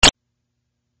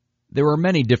There are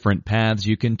many different paths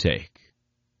you can take,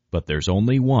 but there's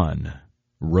only one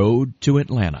road to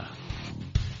Atlanta.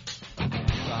 The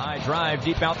high drive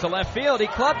deep out to left field. He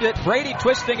clubbed it. Brady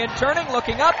twisting and turning,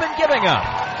 looking up and giving up.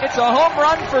 It's a home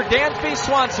run for Dansby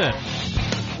Swanson.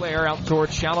 Flare out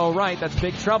towards shallow right. That's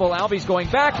big trouble. Albies going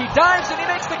back. He dives and he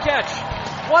makes the catch.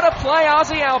 What a play,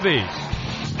 Ozzie Albies.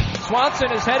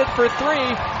 Swanson is headed for three.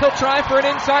 He'll try for an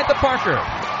inside the Parker.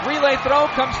 Relay throw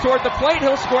comes toward the plate.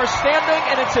 He'll score standing,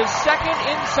 and it's his second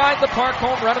inside the park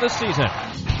home run of the season.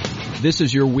 This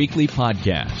is your weekly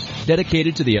podcast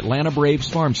dedicated to the Atlanta Braves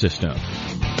farm system.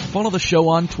 Follow the show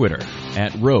on Twitter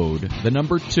at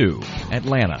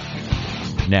road2Atlanta.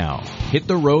 Now, hit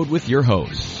the road with your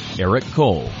hosts, Eric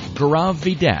Cole, Gaurav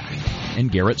Vidak,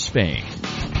 and Garrett Spain.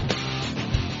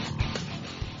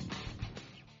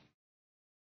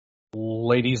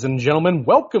 Ladies and gentlemen,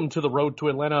 welcome to the Road to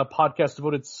Atlanta podcast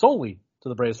devoted solely to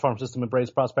the Braves farm system and Braves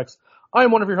prospects. I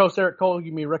am one of your hosts, Eric Cole.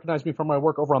 You may recognize me from my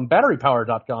work over on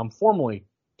batterypower.com, formerly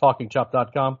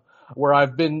talkingchop.com, where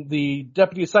I've been the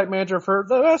deputy site manager for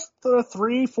the last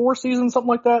 3-4 seasons, something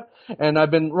like that. And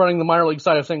I've been running the minor league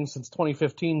side of things since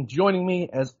 2015. Joining me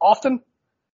as often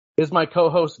is my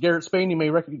co-host, Garrett Spain.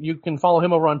 You can follow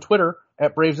him over on Twitter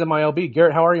at Braves MiLB.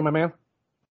 Garrett, how are you, my man?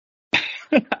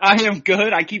 I am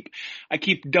good. I keep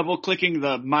double clicking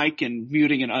the mic and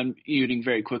muting and unmuting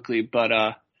very quickly, but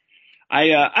I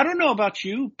don't know about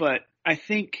you, but I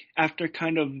think after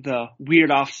kind of the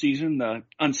weird off season, the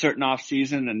uncertain off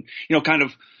season, and kind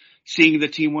of seeing the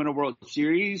team win a World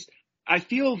Series, I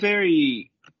feel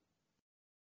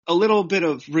a little bit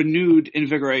of renewed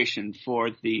invigoration for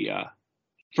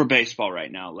baseball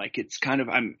right now. Like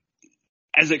I'm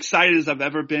as excited as I've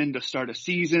ever been to start a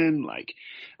season. Like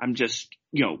I'm just,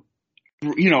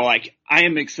 like I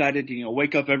am excited to,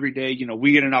 wake up every day.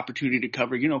 We get an opportunity to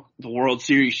cover, the World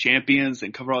Series champions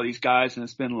and cover all these guys. And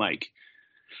it's been like,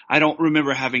 I don't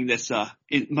remember having this,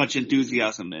 much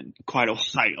enthusiasm in quite a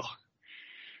while.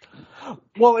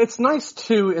 Well, it's nice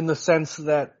too, in the sense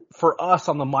that for us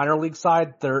on the minor league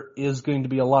side, there is going to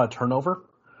be a lot of turnover.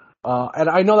 And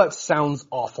I know that sounds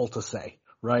awful to say,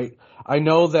 right? I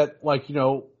know that,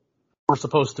 we're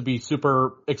supposed to be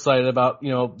super excited about,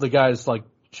 the guys like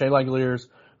Shea Langeliers,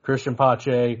 Christian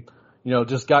Pache,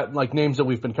 just got like names that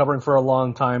we've been covering for a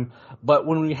long time. But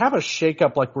when we have a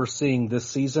shakeup like we're seeing this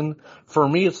season, for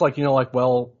me, it's like, there's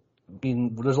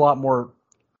a lot more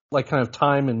like kind of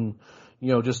time and,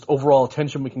 just overall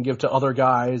attention we can give to other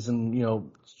guys and,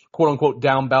 quote unquote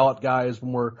down ballot guys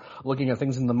when we're looking at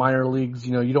things in the minor leagues.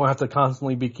 You don't have to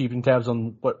constantly be keeping tabs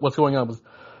on what's going on with,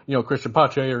 Christian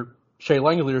Pache or Shea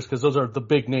Langeliers, because those are the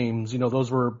big names.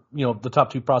 Those were, the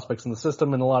top two prospects in the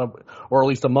system and or at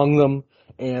least among them.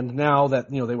 And now that,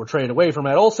 they were traded away from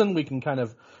Matt Olson, we can kind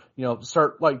of,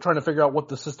 start like trying to figure out what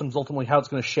the system's ultimately, how it's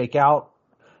going to shake out,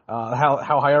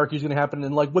 how hierarchy is going to happen.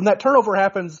 And like when that turnover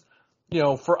happens,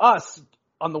 for us,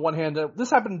 on the one hand, this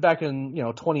happened back in,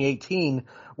 2018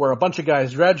 where a bunch of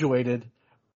guys graduated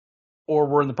or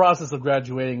were in the process of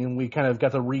graduating, and we kind of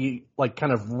got to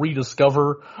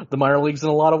rediscover the minor leagues in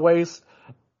a lot of ways.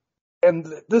 And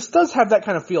this does have that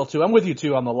kind of feel too. I'm with you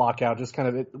too on the lockout. Just kind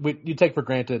of, you take for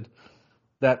granted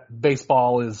that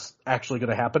baseball is actually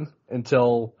going to happen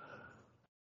until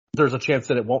there's a chance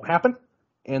that it won't happen.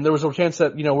 And there was a chance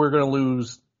that, we're going to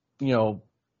lose,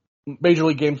 major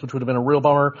league games, which would have been a real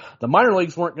bummer. The minor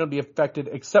leagues weren't going to be affected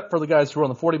except for the guys who were on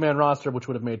the 40-man roster, which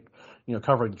would have made,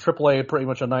 covering AAA pretty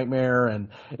much a nightmare. And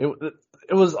there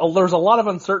was a lot of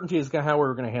uncertainty as to how we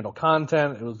were going to handle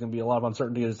content. It was going to be a lot of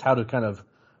uncertainty as how to kind of,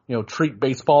 treat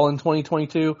baseball in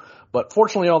 2022. But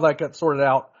fortunately, all that got sorted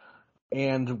out,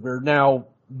 and we're now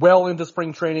well into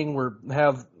spring training.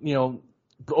 The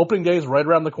opening day is right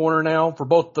around the corner now for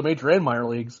both the major and minor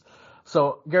leagues.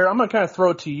 So, Garrett, I'm going to kind of throw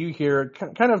it to you here.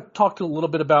 Kind of talk to a little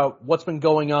bit about what's been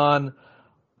going on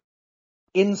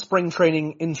in spring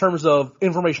training in terms of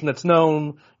information that's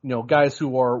known, guys who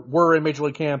were in Major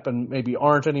League Camp and maybe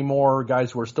aren't anymore, guys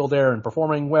who are still there and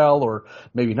performing well or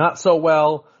maybe not so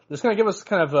well. Just kind of give us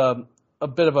kind of a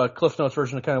bit of a Cliff Notes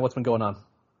version of kind of what's been going on.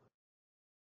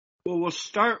 Well, we'll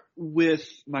start with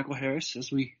Michael Harris,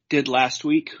 as we did last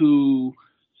week, who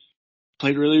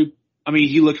played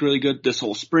he looked really good this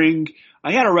whole spring.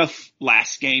 I had a rough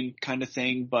last game kind of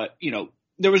thing, but,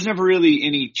 there was never really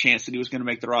any chance that he was going to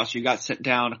make the roster. He got sent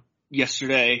down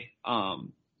yesterday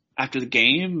after the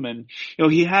game, and,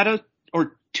 he had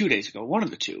or 2 days ago, one of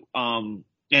the two. And,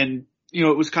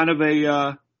 it was kind of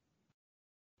it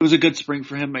was a good spring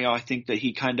for him. I think that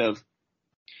he kind of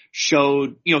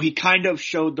showed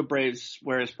the Braves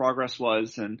where his progress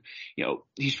was, and,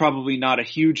 he's probably not a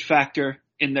huge factor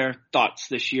in their thoughts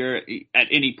this year at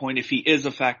any point. If he is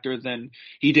a factor, then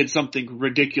he did something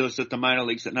ridiculous at the minor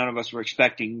leagues that none of us were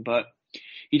expecting, but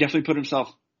he definitely put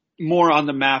himself more on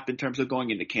the map in terms of going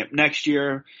into camp next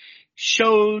year,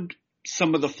 showed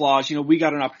some of the flaws. We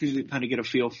got an opportunity to kind of get a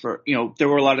feel for, there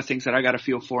were a lot of things that I got a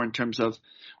feel for in terms of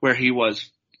where he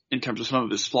was, in terms of some of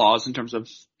his flaws, in terms of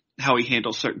how he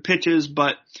handles certain pitches.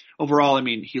 But overall, I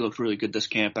mean, he looked really good this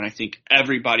camp, and I think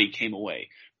everybody came away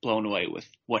blown away with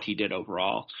what he did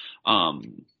overall.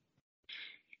 On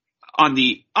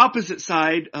the opposite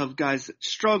side of guys that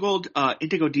struggled,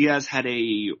 Indigo Diaz had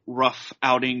a rough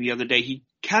outing the other day. He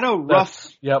had a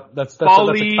rough that's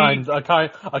league.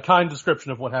 a kind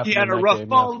description of what happened. He had in a that rough game,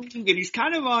 fall league, and he's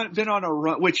kind of been on a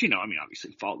run, which,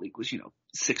 obviously fall league was,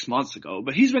 6 months ago,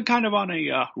 but he's been kind of on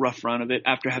a rough run of it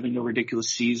after having a ridiculous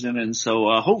season. And so,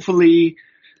 hopefully,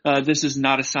 this is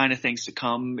not a sign of things to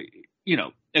come.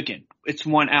 Again, it's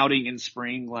one outing in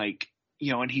spring,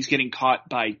 and he's getting caught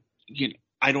by,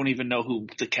 I don't even know who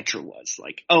the catcher was.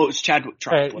 It's Chadwick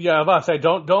Trump. Hey, yeah, I was about to say,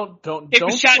 don't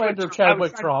slander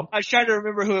Chadwick Trump. I was trying to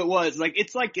remember who it was.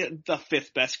 It's like the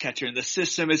fifth best catcher in the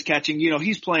system is catching.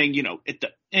 He's playing.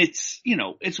 It's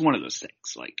one of those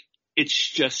things.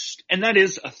 It's just, and that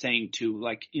is a thing too.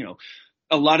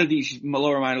 A lot of these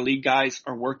lower minor league guys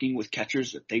are working with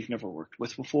catchers that they've never worked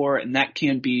with before, and that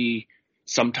can be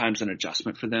sometimes an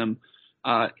adjustment for them.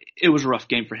 It was a rough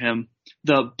game for him.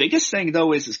 The biggest thing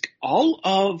though is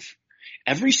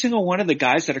every single one of the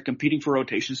guys that are competing for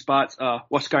rotation spots,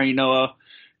 Huascar Ynoa,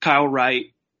 Kyle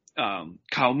Wright,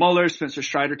 Kyle Muller, Spencer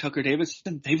Strider, Tucker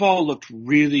Davidson, they've all looked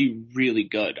really, really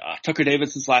good. Tucker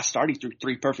Davidson's last start, he threw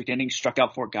 3 perfect innings, struck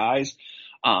out 4 guys.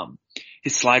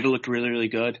 His slider looked really, really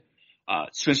good.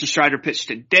 Spencer Strider pitched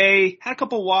today, had a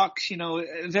couple walks,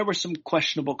 there were some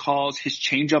questionable calls. His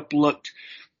changeup looked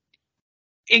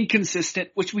inconsistent,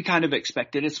 which we kind of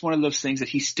expected. It's one of those things that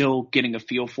he's still getting a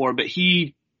feel for, but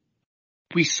we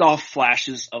saw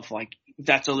flashes of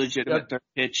that's a legitimate third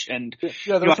pitch. And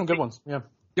there were some good ones. Yeah.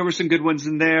 There were some good ones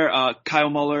in there. Kyle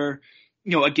Muller,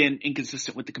 again,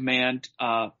 inconsistent with the command.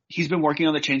 He's been working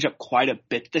on the changeup quite a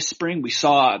bit this spring. We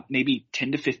saw maybe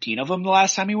 10 to 15 of them the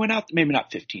last time he went out. Maybe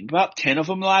not 15, about 10 of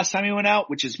them the last time he went out,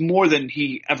 which is more than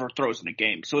he ever throws in a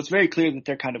game. So it's very clear that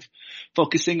they're kind of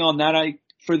focusing on that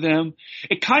for them.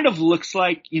 It kind of looks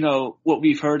like, what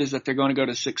we've heard is that they're going to go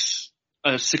to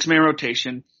a 6-man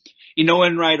rotation.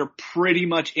 And Wright are pretty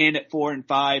much in at 4 and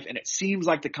 5, and it seems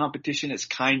like the competition is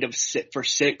kind of sit for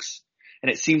 6,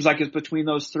 and it seems like it's between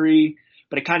those 3,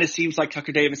 but it kind of seems like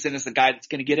Tucker Davidson is the guy that's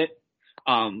going to get it,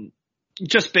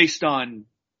 just based on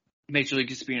major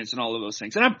league experience and all of those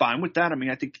things. And I'm fine with that. I mean,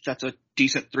 I think that's a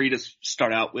decent 3 to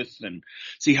start out with and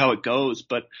see how it goes,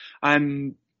 but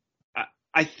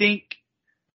I think,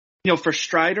 for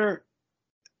Strider,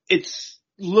 it's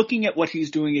looking at what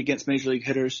he's doing against major league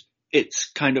hitters. It's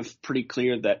kind of pretty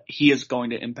clear that he is going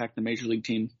to impact the major league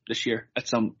team this year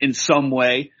in some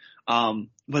way.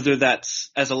 Whether that's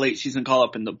as a late season call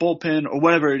up in the bullpen or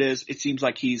whatever it is, it seems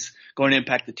like he's going to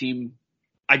impact the team.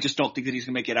 I just don't think that he's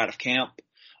going to make it out of camp.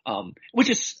 Which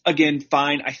is again,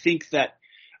 fine. I think that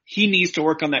he needs to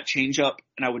work on that changeup,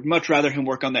 and I would much rather him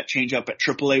work on that changeup at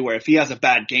AAA, where if he has a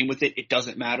bad game with it, it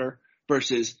doesn't matter,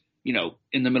 versus,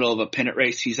 in the middle of a pennant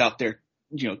race, he's out there,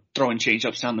 throwing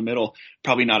changeups down the middle.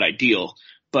 Probably not ideal,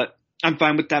 but I'm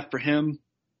fine with that for him.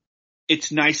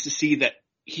 It's nice to see that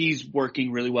he's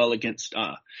working really well against,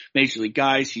 major league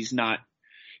guys.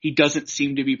 He doesn't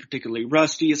seem to be particularly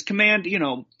rusty. His command,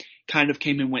 kind of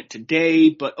came and went today,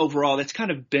 but overall, that's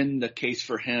kind of been the case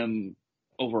for him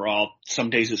overall. Some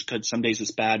days is good, some days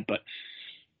is bad, but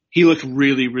he looked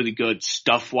really, really good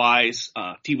stuff-wise.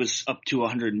 He was up to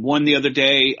 101 the other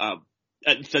day.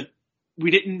 We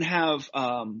didn't have,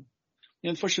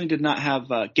 unfortunately did not have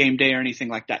game day or anything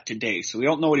like that today, so we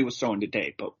don't know what he was throwing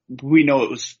today, but we know it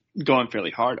was going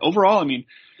fairly hard. Overall, I mean,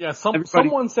 yeah,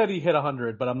 someone said he hit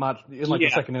 100, but I'm not in the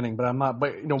second inning, but I'm not,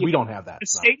 but we don't have that. The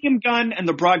stadium gun and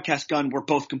the broadcast gun were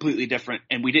both completely different,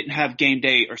 and we didn't have game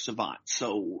day or Savant,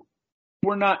 so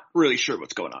we're not really sure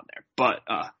what's going on there, but,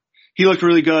 he looked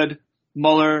really good.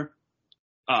 Muller,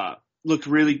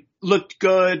 looked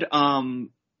good,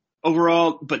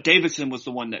 overall, but Davidson was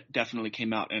the one that definitely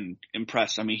came out and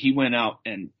impressed. I mean, he went out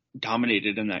and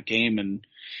dominated in that game, and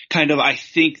I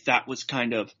think that was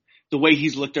kind of the way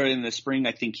he's looked at it in the spring.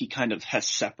 I think he kind of has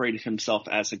separated himself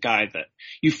as a guy that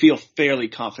you feel fairly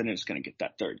confident is going to get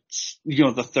that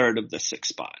the third of the 6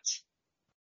 spots.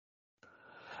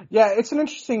 Yeah, it's an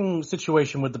interesting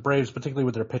situation with the Braves, particularly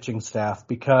with their pitching staff,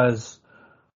 because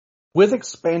with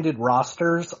expanded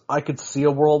rosters, I could see a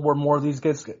world where more of these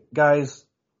guys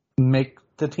make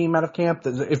the team out of camp.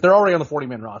 If they're already on the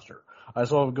 40-man roster, I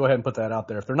just want to go ahead and put that out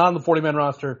there. If they're not on the 40-man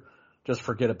roster, just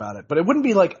forget about it. But it wouldn't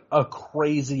be like a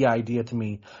crazy idea to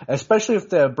me, especially if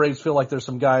the Braves feel like there's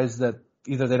some guys that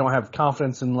either they don't have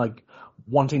confidence in like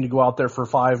wanting to go out there for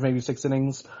 5, maybe 6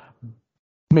 innings.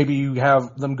 Maybe you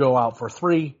have them go out for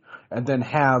 3 and then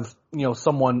have,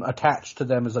 someone attached to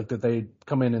them as like that they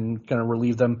come in and kind of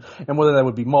relieve them. And whether that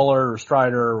would be Muller or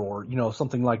Strider or,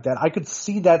 something like that. I could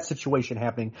see that situation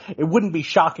happening. It wouldn't be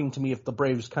shocking to me if the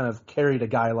Braves kind of carried a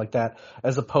guy like that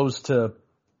as opposed to,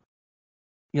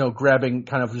 grabbing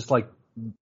kind of just like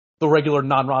the regular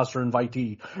non-roster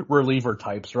invitee reliever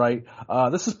types, right?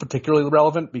 This is particularly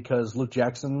relevant because Luke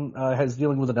Jackson is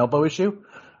dealing with an elbow issue.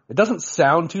 It doesn't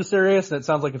sound too serious, and it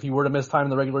sounds like if he were to miss time in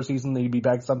the regular season, then he'd be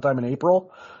back sometime in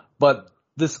April. But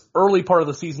this early part of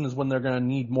the season is when they're going to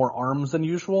need more arms than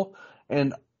usual.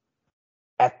 And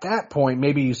at that point,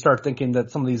 maybe you start thinking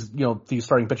that some of these, these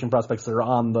starting pitching prospects that are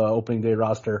on the opening day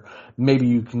roster, maybe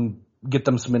you can get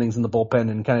them some innings in the bullpen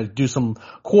and kind of do some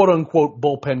quote-unquote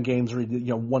bullpen games where,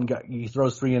 one guy, he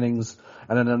throws 3 innings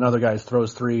and then another guy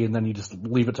throws 3 and then you just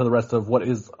leave it to the rest of what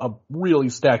is a really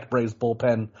stacked Braves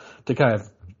bullpen to kind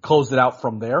of close it out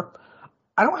from there.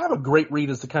 I don't have a great read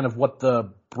as to kind of what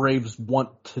the Braves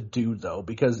want to do, though,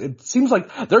 because it seems like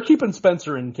they're keeping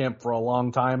Spencer in camp for a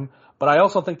long time, but I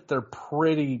also think they're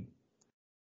pretty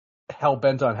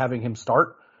hell-bent on having him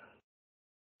start.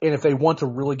 And if they want to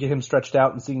really get him stretched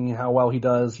out and seeing how well he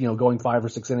does, going 5 or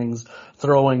 6 innings,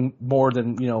 throwing more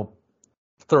than,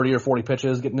 30 or 40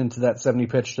 pitches, getting into that 70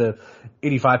 pitch to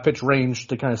 85 pitch range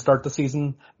to kind of start the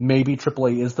season, maybe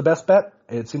AAA is the best bet.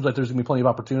 It seems like there's going to be plenty of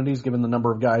opportunities given the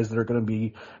number of guys that are going to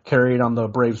be carried on the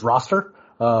Braves roster,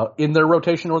 in their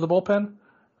rotation or the bullpen.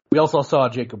 We also saw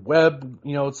Jacob Webb,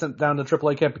 sent down to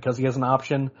AAA camp because he has an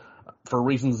option for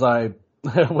reasons and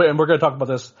we're going to talk about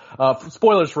this.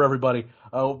 Spoilers for everybody.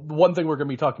 One thing we're going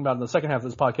to be talking about in the second half of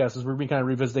this podcast is we're going to be kind of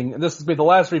revisiting, and this will be the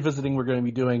last revisiting we're going to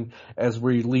be doing as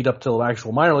we lead up to the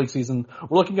actual minor league season.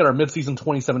 We're looking at our midseason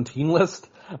 2017 list,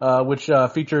 which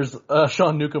features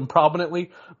Sean Newcomb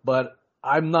prominently, but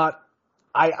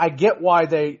I get why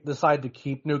they decide to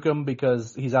keep Newcomb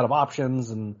because he's out of options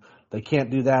and they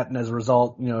can't do that, and as a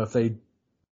result, if they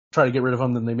try to get rid of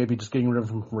him, then they may be just getting rid of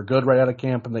him for good right out of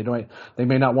camp, and they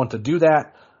may not want to do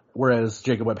that. Whereas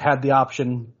Jacob Webb had the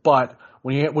option, but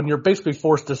when you're basically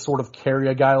forced to sort of carry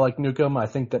a guy like Newcomb, I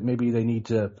think that maybe they need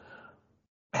to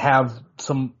have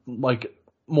some like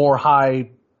more high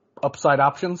upside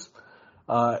options,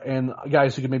 and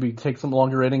guys who can maybe take some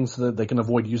longer innings so that they can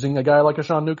avoid using a guy like a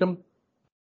Sean Newcomb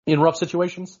in rough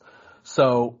situations.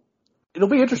 So it'll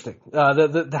be interesting how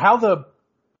the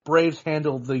Braves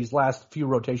handled these last few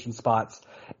rotation spots,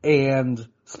 and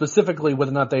specifically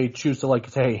whether or not they choose to like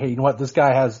say, hey, you know what, this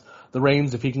guy has the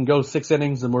reins. If he can go 6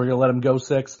 innings, then we're going to let him go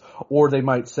 6. Or they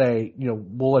might say,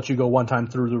 we'll let you go one time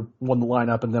through the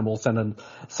lineup, and then we'll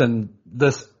send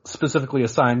this specifically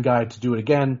assigned guy to do it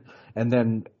again. And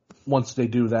then once they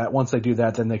do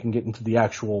that, then they can get into the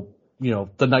actual,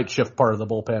 the night shift part of the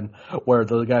bullpen where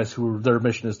the guys their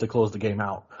mission is to close the game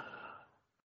out.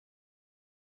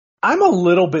 I'm a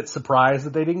little bit surprised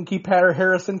that they didn't keep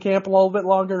Harris in camp a little bit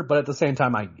longer, but at the same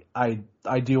time,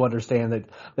 I do understand that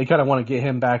they kind of want to get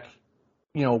him back,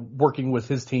 working with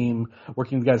his team,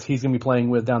 working with the guys he's going to be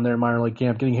playing with down there in minor league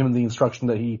camp, getting him the instruction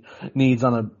that he needs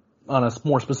on a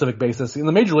more specific basis. In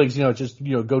the major leagues, it's just,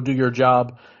 go do your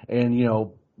job, and,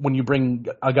 when you bring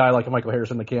a guy like Michael Harris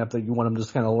into camp, that you want him to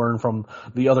just kind of learn from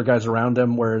the other guys around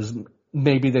him, whereas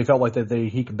maybe they felt like that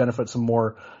he could benefit some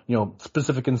more,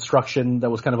 specific instruction that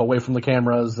was kind of away from the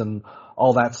cameras and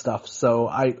all that stuff. So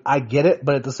I get it,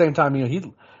 but at the same time,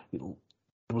 he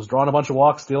was drawing a bunch of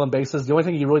walks, stealing bases. The only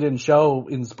thing he really didn't show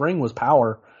in spring was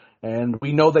power, and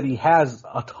we know that he has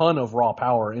a ton of raw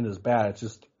power in his bat. It's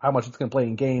just how much it's going to play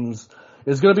in games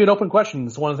is going to be an open question.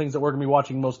 It's one of the things that we're going to be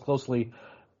watching most closely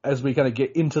as we kind of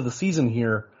get into the season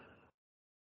here.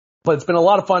 But it's been a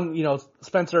lot of fun.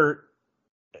 Spencer,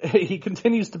 he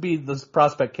continues to be this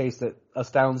prospect case that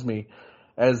astounds me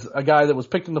as a guy that was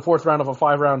picked in the 4th round of a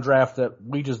 5-round draft that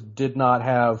we just did not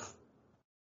have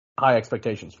high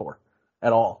expectations for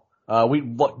at all.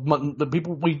 The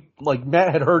people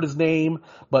Matt had heard his name,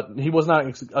 but he was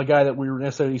not a guy that we were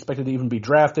necessarily expected to even be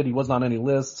drafted. He wasn't on any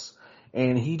lists,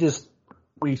 and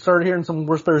we started hearing some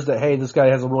whispers that, hey, this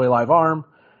guy has a really live arm,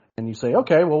 and you say,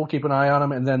 okay, well, we'll keep an eye on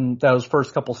him. And then those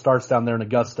first couple starts down there in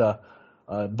Augusta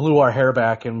blew our hair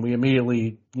back, and we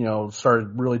immediately,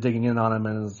 started really digging in on him.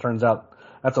 And as it turns out,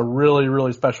 that's a really,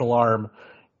 really special arm.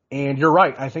 And you're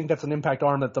right. I think that's an impact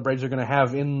arm that the Braves are going to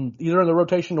have in either in the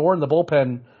rotation or in the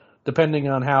bullpen, depending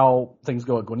on how things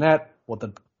go at Gwinnett, what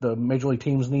the major league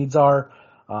team's needs are.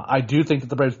 I do think that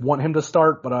the Braves want him to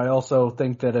start, but I also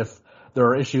think that if there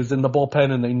are issues in the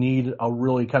bullpen and they need a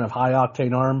really kind of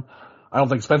high-octane arm, I don't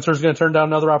think Spencer's going to turn down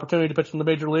another opportunity to pitch in the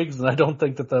major leagues, and I don't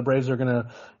think that the Braves are going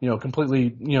to,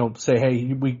 completely, say,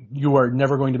 hey, you are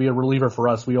never going to be a reliever for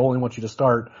us. We only want you to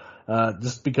start,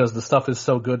 just because the stuff is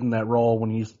so good in that role.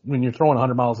 When you're throwing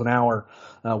 100 miles an hour,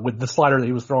 with the slider that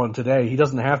he was throwing today, he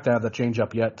doesn't have to have the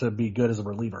changeup yet to be good as a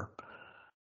reliever.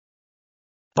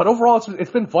 But overall,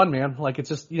 it's been fun, man. Like, it's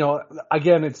just,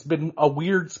 again, it's been a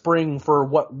weird spring for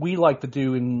what we like to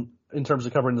do in terms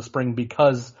of covering the spring,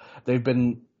 because they've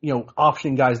been,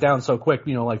 optioning guys down so quick.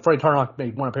 Like Freddie Tarnock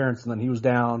made one appearance and then he was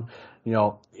down.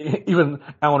 Even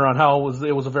Alan Ron Howell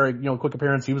it was a very, quick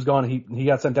appearance. He was gone. He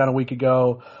got sent down a week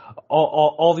ago.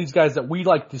 All these guys that we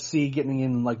like to see getting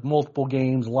in like multiple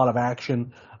games, a lot of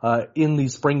action, in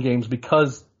these spring games,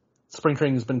 because spring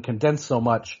training has been condensed so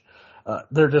much.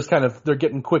 They're just they're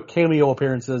getting quick cameo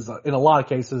appearances in a lot of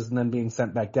cases and then being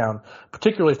sent back down,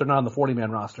 particularly if they're not on the 40-man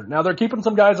roster. Now they're keeping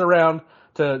some guys around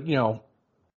to,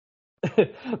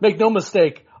 make no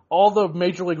mistake, all the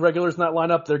major league regulars in that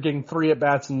lineup, they're getting 3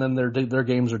 at-bats and then their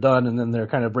games are done, and then they're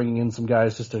kind of bringing in some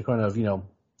guys just to kind of,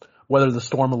 weather the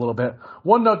storm a little bit.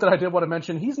 One note that I did want to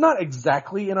mention, he's not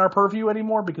exactly in our purview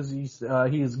anymore because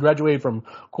he's graduated from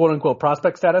quote-unquote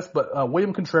prospect status, but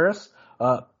William Contreras,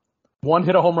 one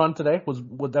hit a home run today,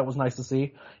 that was nice to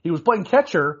see. He was playing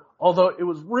catcher, although it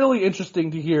was really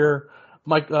interesting to hear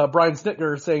Brian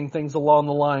Snitker saying things along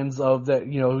the lines of that,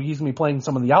 he's going to be playing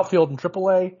some of the outfield in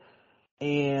AAA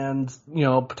and,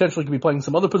 potentially could be playing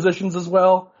some other positions as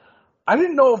well. I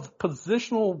didn't know if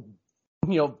positional,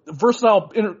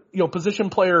 versatile, position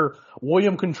player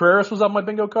William Contreras was on my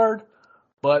bingo card,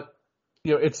 but,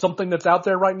 it's something that's out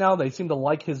there right now. They seem to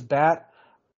like his bat.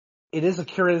 It is a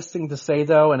curious thing to say,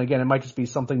 though, and again, it might just be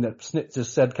something that Snit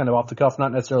just said kind of off the cuff,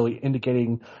 not necessarily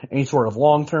indicating any sort of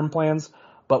long-term plans.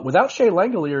 But without Shea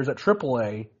Langoliers at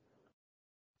AAA,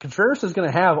 Contreras is going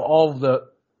to have all the,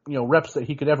 reps that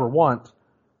he could ever want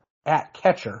at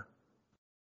catcher.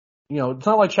 It's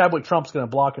not like Chadwick Trump's going to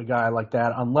block a guy like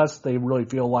that unless they really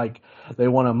feel like they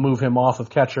want to move him off of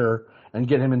catcher and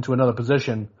get him into another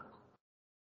position.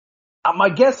 My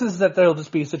guess is that there'll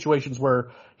just be situations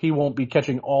where he won't be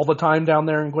catching all the time down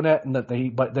there in Gwinnett, and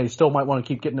that but they still might want to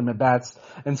keep getting him at bats,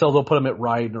 and so they'll put him at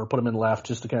right or put him in left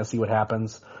just to kind of see what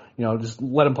happens. Just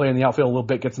let him play in the outfield a little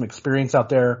bit, get some experience out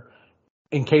there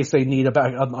in case they need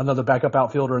another backup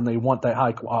outfielder and they want that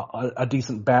a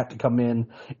decent bat to come in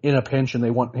a pinch, and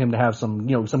they want him to have some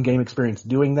game experience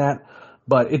doing that.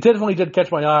 But it definitely did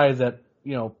catch my eye that,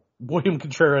 William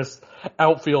Contreras,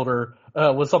 outfielder,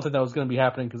 was something that was going to be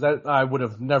happening, because I would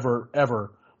have never,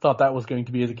 ever thought that was going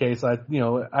to be the case. I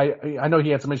know he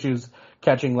had some issues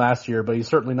catching last year, but he's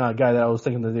certainly not a guy that I was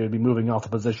thinking that they would be moving off the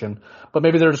position. But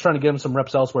maybe they're just trying to give him some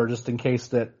reps elsewhere, just in case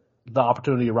that the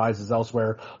opportunity arises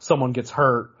elsewhere. Someone gets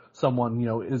hurt, someone,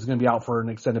 is going to be out for an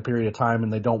extended period of time,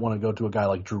 and they don't want to go to a guy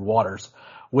like Drew Waters,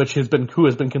 who has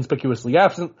been conspicuously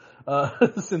absent,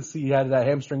 since he had that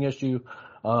hamstring issue.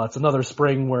 It's another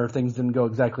spring where things didn't go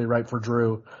exactly right for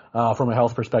Drew, from a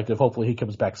health perspective. Hopefully he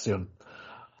comes back soon.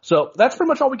 So that's pretty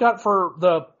much all we got for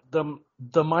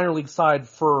the minor league side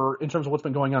in terms of what's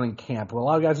been going on in camp. Well, a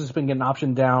lot of guys have been getting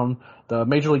optioned down. The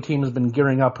major league team has been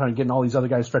gearing up, kind of getting all these other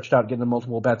guys stretched out, getting them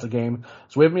multiple bats a game.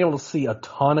 So we haven't been able to see a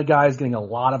ton of guys getting a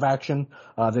lot of action.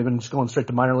 They've been just going straight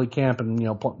to minor league camp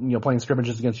and, playing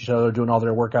scrimmages against each other, doing all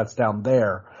their workouts down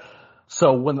there.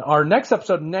 So when our next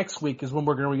episode next week is when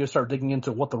we're going to start digging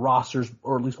into what the rosters,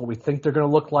 or at least what we think they're going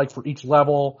to look like for each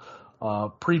level,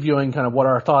 previewing kind of what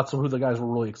our thoughts of who the guys we're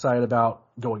really excited about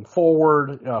going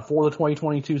forward, for the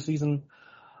 2022 season.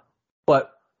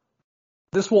 But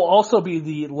this will also be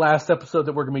the last episode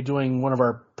that we're going to be doing one of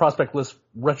our prospect list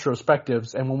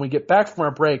retrospectives. And when we get back from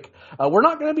our break, we're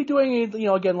not going to be doing any,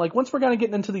 again, like once we're kind of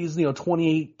getting into these,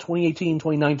 2018,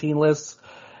 2019 lists,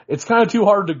 it's kind of too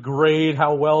hard to grade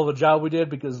how well the job we did,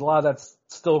 because a lot of that's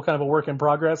still kind of a work in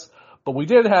progress. But we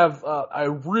did have a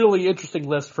really interesting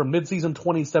list from midseason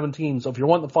 2017. So if you're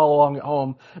wanting to follow along at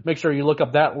home, make sure you look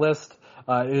up that list.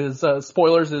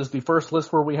 Spoilers, is the first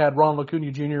list where we had Ronald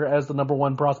Acuna Jr. as the number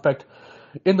 1 prospect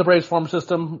in the Braves farm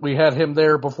system. We had him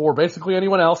there before basically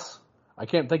anyone else. I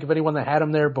can't think of anyone that had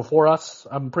him there before us.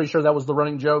 I'm pretty sure that was the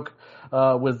running joke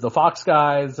with the Fox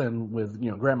guys and with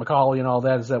Grant McCauley and all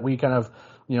that, is that we kind of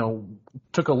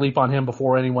took a leap on him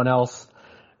before anyone else.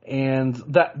 And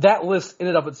that list in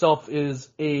and of itself is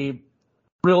a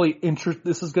really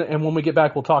and when we get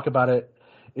back, we'll talk about it,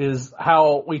 is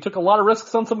how we took a lot of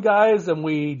risks on some guys and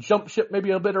we jumped ship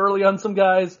maybe a bit early on some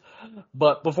guys.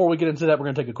 But before we get into that, we're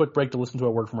going to take a quick break to listen to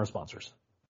a word from our sponsors.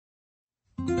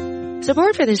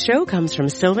 Support for this show comes from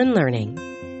Sylvan Learning.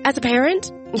 As a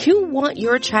parent, you want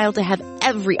your child to have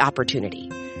every opportunity,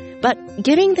 but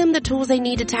giving them the tools they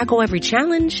need to tackle every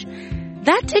challenge,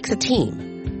 that takes a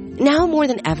team. Now more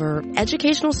than ever,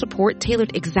 educational support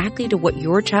tailored exactly to what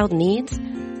your child needs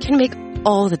can make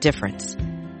all the difference.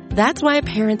 That's why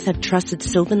parents have trusted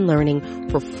Sylvan Learning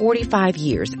for 45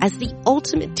 years as the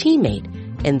ultimate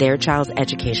teammate in their child's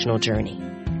educational journey,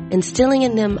 instilling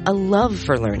in them a love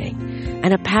for learning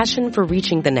and a passion for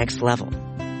reaching the next level.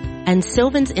 And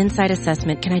Sylvan's Insight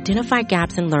Assessment can identify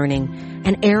gaps in learning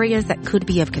and areas that could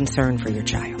be of concern for your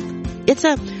child. It's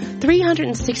a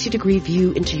 360-degree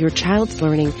view into your child's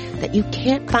learning that you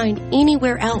can't find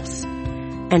anywhere else,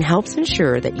 and helps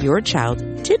ensure that your child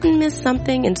didn't miss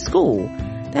something in school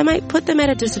that might put them at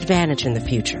a disadvantage in the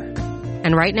future.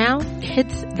 And right now,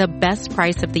 it's the best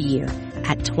price of the year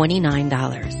at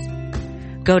 $29.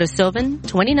 Go to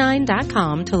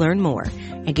sylvan29.com to learn more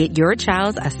and get your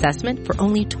child's assessment for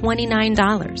only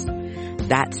 $29.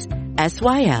 That's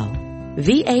SYLVAN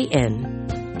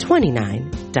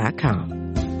 29.com.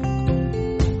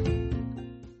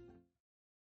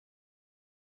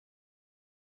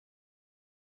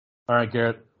 All right,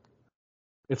 Garrett.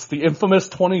 It's the infamous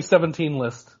 2017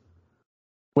 list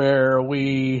where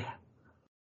we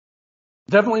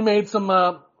definitely made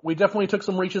we definitely took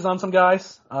some reaches on some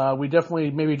guys. We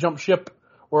definitely maybe jumped ship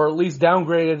or at least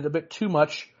downgraded a bit too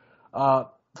much,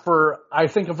 for, I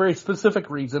think, a very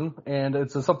specific reason, and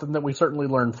it's something that we certainly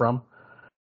learned from.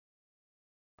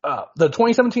 The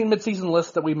 2017 midseason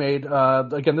list that we made,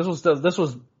 again, this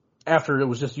was after it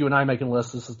was just you and I making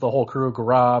lists. This is the whole crew,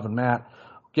 Gaurav and Matt,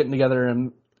 getting together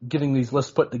and getting these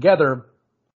lists put together.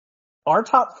 Our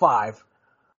top 5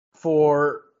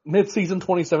 for midseason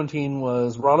 2017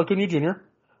 was Ronald Acuna Jr.,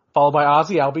 followed by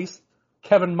Ozzie Albies,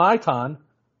 Kevin Maitan,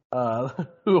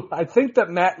 who I think that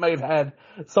Matt may have had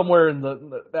somewhere in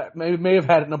that may have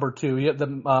had at number 2.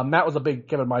 Matt was a big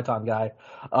Kevin Maitan guy.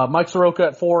 Mike Soroka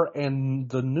at 4, and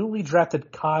the newly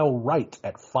drafted Kyle Wright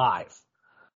at 5.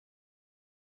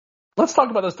 Let's talk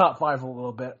about this top 5 a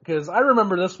little bit, because I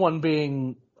remember this one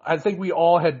being, I think we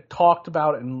all had talked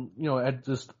about it, and it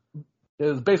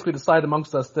was basically decided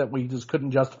amongst us that we just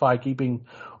couldn't justify keeping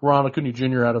Ronald Acuna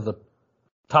Jr. out of the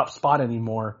top spot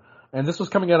anymore. And this was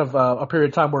coming out of a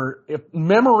period of time where, if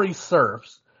memory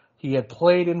serves, he had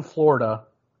played in Florida,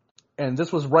 and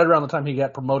this was right around the time he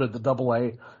got promoted to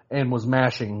Double-A and was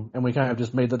mashing, and we kind of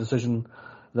just made the decision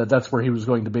that that's where he was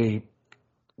going to be.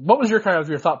 What was your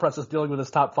thought process dealing with this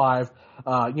top 5,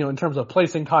 in terms of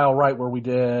placing Kyle Wright where we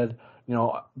did,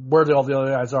 where all the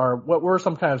other guys are? What were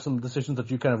some decisions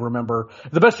that you kind of remember,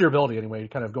 the best of your ability anyway,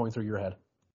 kind of going through your head?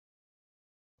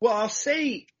 Well, I'll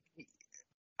say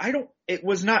it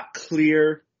was not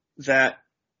clear that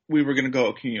we were going to go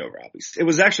Acuna over Albies. It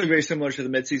was actually very similar to the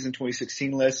midseason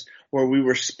 2016 list, where we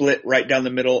were split right down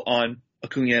the middle on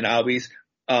Acuna and Albies.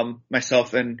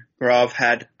 Myself and Gaurav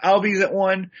had Albies at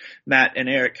 1. Matt and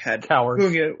Eric had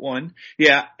Acuna at 1.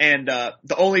 Yeah, and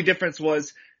the only difference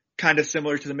was kind of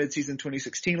similar to the midseason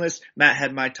 2016 list. Matt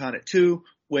had Maitan at 2,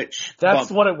 which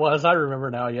what it was. I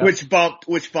remember now. Yeah, which bumped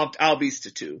Albies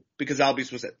to 2 because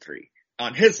Albies was at 3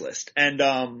 on his list. And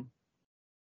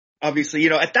obviously,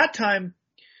 at that time,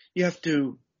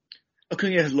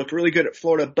 Acuna has looked really good at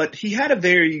Florida, but he had a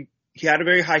very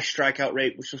high strikeout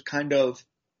rate, which was kind of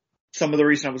some of the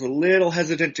reason I was a little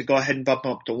hesitant to go ahead and bump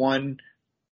him up to 1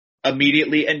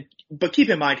 immediately. But keep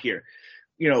in mind here,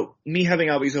 me having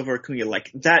Albies over Acuna,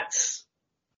 that's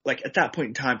at that point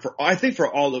in time, I think for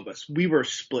all of us, we were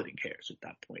splitting hairs at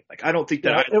that point. I don't think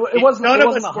that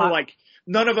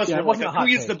none of us were like,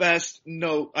 Acuna's the best.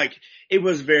 No, it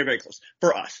was very, very close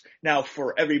for us. Now,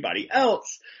 for everybody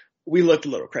else, we looked a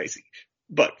little crazy,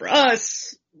 but for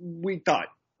us, we thought,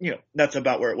 that's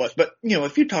about where it was. But,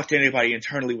 if you talk to anybody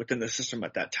internally within the system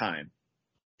at that time,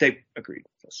 they agreed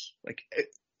with us.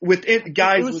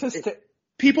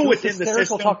 People within the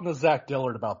system. Talking to Zach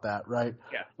Dillard about that, right?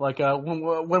 Yeah.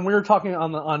 When we were talking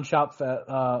on Chop Fest,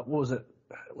 what was it?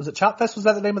 Was it Chop Fest? Was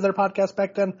that the name of their podcast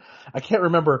back then? I can't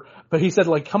remember. But he said,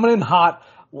 coming in hot,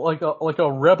 like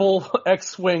a rebel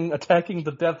X-wing attacking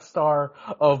the Death Star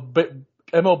of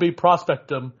MLB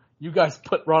Prospectum. You guys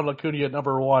put Ronald Acuna at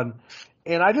number 1.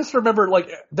 And I just remember,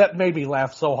 that made me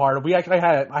laugh so hard. I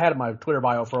had it in my Twitter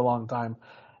bio for a long time.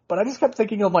 But I just kept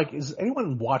thinking of, is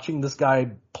anyone watching this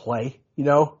guy play?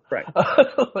 Right.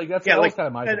 That's kind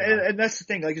of my thing. And that's the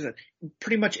thing, like I said,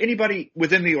 pretty much anybody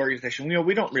within the organization,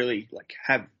 we don't really,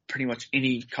 have pretty much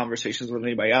any conversations with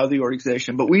anybody out of the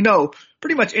organization, but we know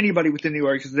pretty much anybody within the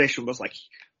organization was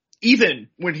even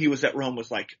when he was at Rome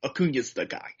was Acuna's the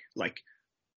guy.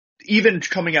 even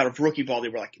coming out of rookie ball, they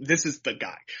were like, this is the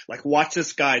guy. Like, watch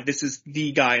this guy. This is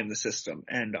the guy in the system.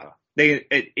 And, it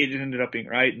ended up being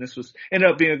right. And ended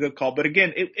up being a good call. But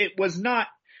again, it was not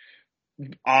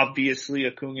obviously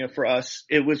Acuna for us.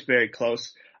 It was very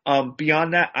close.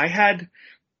 Beyond that,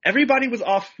 everybody was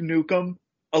off Newcomb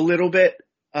a little bit.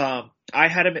 I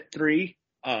had him at 3.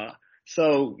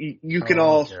 So you can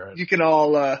all,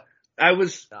 I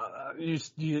was,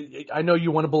 I know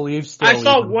you want to believe still.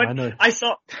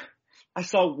 I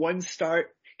saw one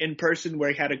start in person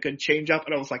where he had a good changeup,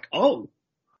 and I was like, oh,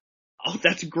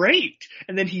 that's great.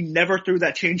 And then he never threw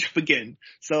that changeup again.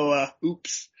 So,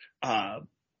 oops.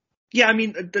 Yeah, I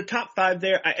mean, the top 5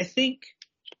 there, I think,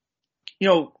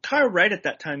 Kyle Wright at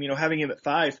that time, having him at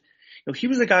 5, he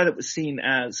was a guy that was seen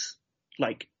as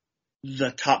like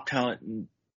the top talent in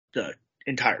the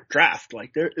entire draft.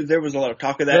 Like there was a lot of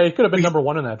talk of that. Yeah, he could have been number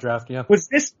 1 in that draft. Yeah. Was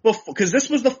this before? Because this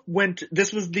was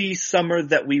the summer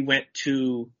that we went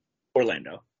to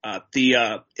Orlando,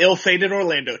 the ill-fated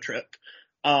Orlando trip.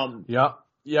 Yeah.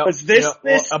 Was this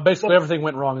basically everything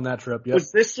went wrong in that trip? Yep.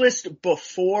 Was this list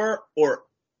before or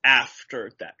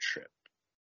after that trip?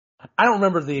 I don't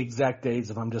remember the exact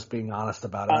dates, if I'm just being honest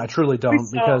about it. I truly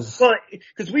don't, because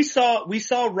we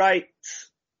saw Wright's.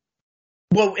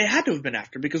 Well, it had to have been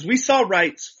after, because we saw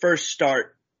Wright's first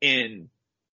start in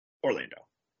Orlando.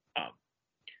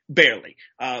 Barely.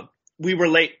 We were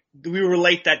late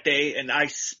that day, and I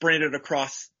sprinted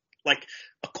across like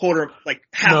a quarter, like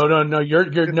half. No.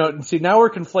 No. See, now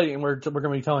we're conflating. We're going to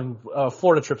be telling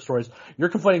Florida trip stories. You're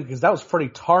conflating because that was Freddie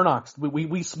Tarnock's.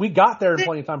 We got there in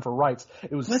plenty of time for Wright's.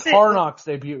 It was Tarnock's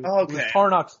debut. Okay. It was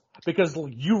Tarnock's, because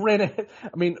you ran it.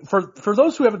 I mean, for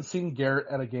those who haven't seen Garrett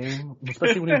at a game,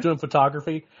 especially when he's doing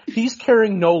photography, he's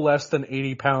carrying no less than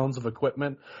 80 pounds of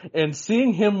equipment, and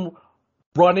seeing him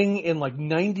running in like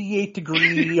 98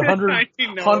 degree,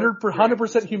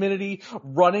 100% humidity,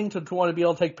 running to want to be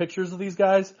able to take pictures of these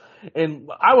guys. And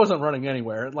I wasn't running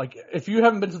anywhere. Like, if you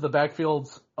haven't been to the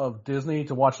backfields of Disney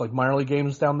to watch like minor league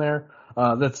games down there,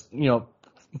 that's,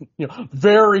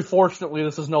 very fortunately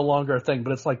this is no longer a thing,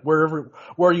 but it's like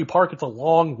where you park, it's a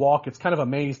long walk. It's kind of a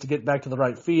maze to get back to the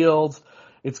right fields.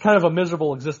 It's kind of a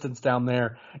miserable existence down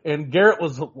there. And Garrett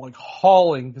was like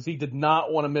hauling because he did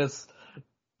not want to miss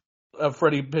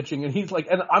Freddie pitching, and he's like,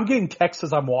 and I'm getting texts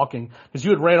as I'm walking, because you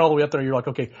had ran all the way up there, and you're like,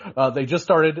 okay, they just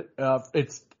started,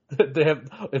 it's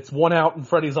 1 out and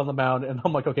Freddie's on the mound, and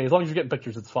I'm like, okay, as long as you're getting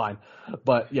pictures, it's fine.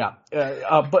 But yeah,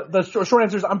 but the short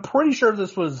answer is, I'm pretty sure it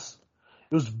was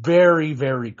very,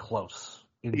 very close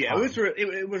in time.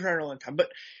 It was right around time. But,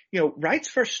 Wright's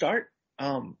first start,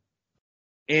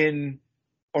 in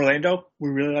Orlando, we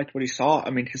really liked what he saw. I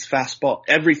mean, his fastball,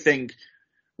 everything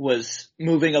was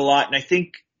moving a lot, and I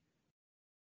think,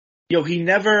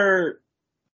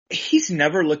 he's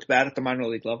never looked bad at the minor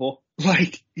league level.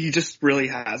 Like, he just really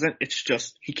hasn't. It's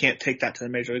just, he can't take that to the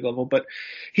major league level, but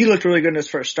he looked really good in his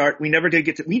first start. We never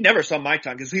saw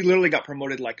Maitan, because he literally got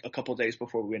promoted like a couple days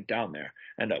before we went down there.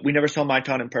 And, we never saw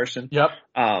Maitan in person. Yep.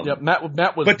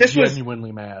 Matt was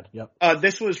genuinely mad. Yep.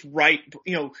 This was right,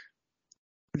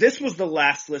 this was the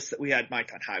last list that we had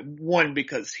Maitan high. One,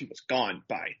 because he was gone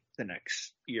by the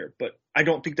next year, but I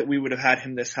don't think that we would have had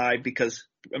him this high, because,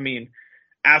 I mean,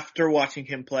 after watching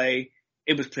him play,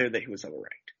 it was clear that he was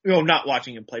overranked. Not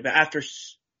watching him play, but after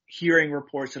hearing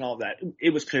reports and all that,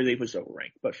 it was clear that he was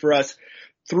overranked. But for us,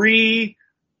 3,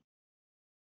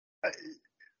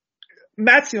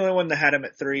 Matt's the only one that had him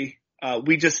at 3.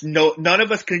 We just know none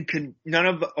of us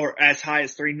or as high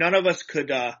as 3, none of us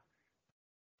could,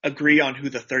 agree on who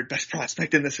the third best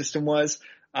prospect in the system was,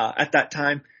 at that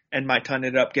time. And Maitan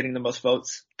ended up getting the most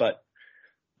votes. But,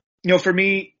 for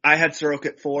me, I had Soroka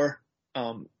at 4,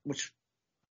 which,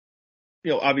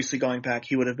 obviously going back,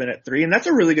 he would have been at 3. And that's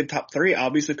a really good top 3.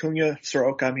 Obviously, Acuna,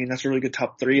 Soroka, I mean, that's a really good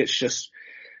top 3. It's just,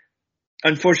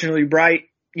 unfortunately, Bright,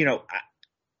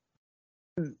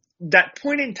 that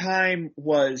point in time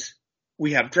was,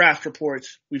 we have draft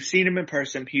reports. We've seen him in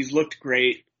person. He's looked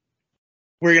great.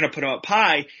 We're going to put him up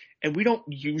high. And we don't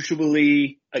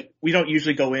usually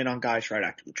go in on guys right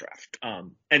after the draft.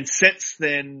 And since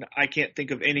then, I can't think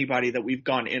of anybody that we've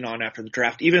gone in on after the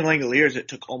draft. Even Langoliers, it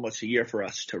took almost a year for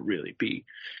us to really be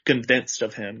convinced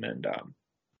of him. And,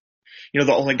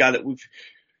 the only guy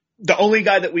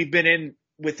that we've been in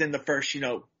within the first,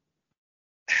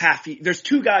 there's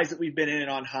 2 guys that we've been in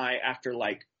on high after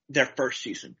like their first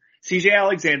season. CJ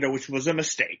Alexander, which was a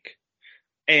mistake,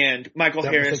 and Michael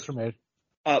Harris.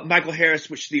 Michael Harris,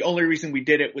 which the only reason we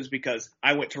did it was because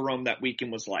I went to Rome that week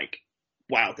and was like,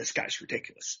 wow, this guy's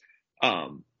ridiculous.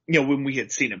 When we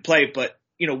had seen him play, but,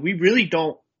 we really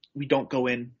don't go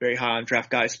in very high on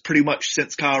draft guys pretty much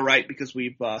since Kyle Wright, because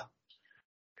we've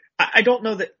I don't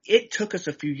know that it took us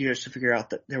a few years to figure out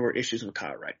that there were issues with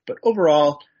Kyle Wright, but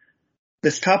overall,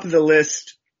 the top of the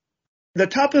list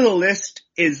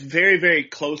is very, very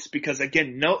close because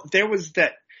again, there was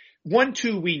that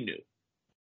 1-2 we knew.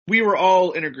 We were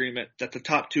all in agreement that the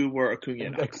top two were Acuna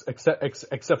and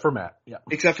except for Matt. Yeah.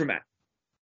 Except for Matt.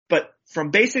 But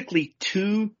from basically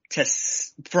 3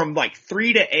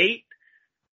 to 8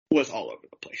 was all over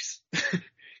the place.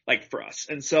 Like for us.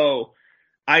 And so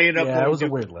I ended up. Yeah, it was a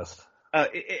weird list.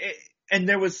 And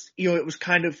there was, it was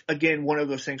kind of, again, one of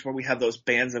those things where we have those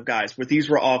bands of guys where these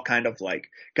were all kind of like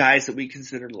guys that we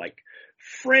considered like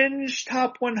fringe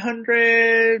top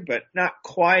 100, but not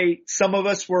quite. Some of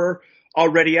us were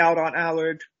already out on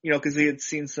Allard, cause they had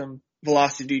seen some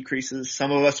velocity decreases.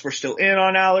 Some of us were still in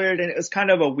on Allard, and it was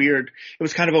kind of a weird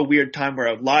time where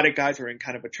a lot of guys were in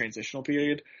kind of a transitional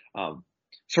period.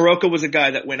 Soroka was a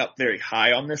guy that went up very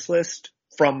high on this list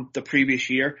from the previous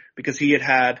year because he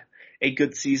had a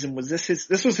good season.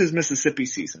 This was his Mississippi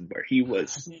season where he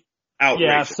was outrageous.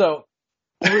 Yeah, so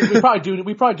we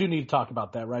probably do need to talk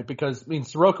about that, right? Because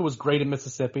Soroka was great in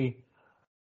Mississippi,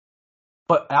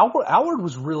 but Allard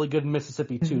was really good in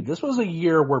Mississippi too. Mm-hmm. This was a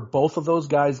year where both of those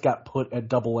guys got put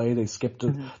at AA. They skipped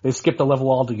a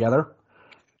level altogether,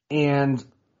 and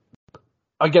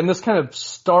again, this kind of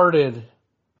started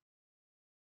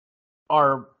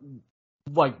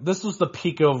this was the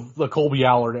peak of the Colby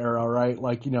Allard era, right?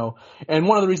 And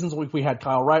one of the reasons we had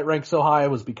Kyle Wright ranked so high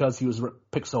was because he was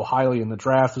picked so highly in the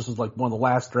draft. This was like one of the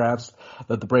last drafts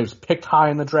that the Braves picked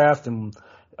high in the draft. And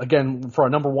again, for a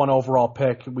number 1 overall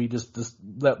pick, we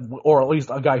or at least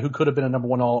a guy who could have been a number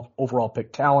 1 overall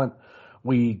pick talent.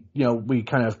 We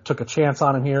kind of took a chance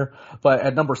on him here. But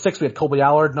at number 6, we had Colby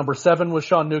Allard. Number 7 was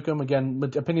Sean Newcomb. Again,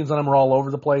 opinions on him are all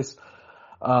over the place.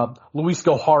 Luis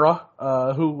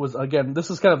Gohara, who was, again, this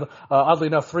is kind of, oddly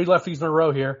enough, 3 lefties in a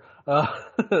row here.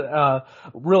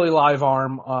 Really live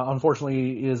arm,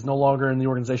 unfortunately is no longer in the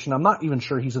organization. I'm not even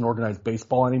sure he's in organized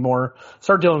baseball anymore.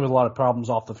 Started dealing with a lot of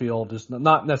problems off the field, just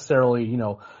not necessarily,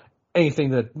 anything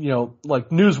that, like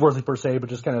newsworthy per se, but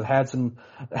just kind of had some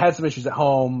issues at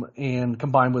home and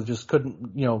combined with just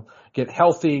couldn't, get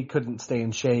healthy, couldn't stay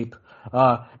in shape.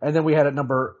 And then we had at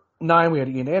number 9, we had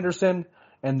Ian Anderson.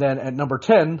 And then at number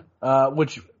 10,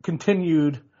 which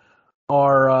continued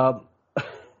our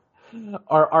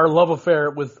love affair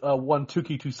with one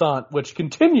Tuki Toussaint, which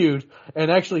continued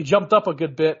and actually jumped up a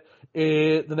good bit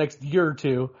in the next year or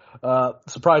two,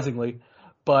 surprisingly.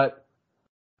 But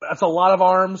that's a lot of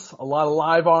arms, a lot of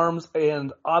live arms,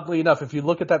 and oddly enough, if you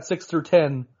look at that 6 through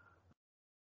 10,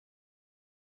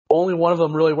 only one of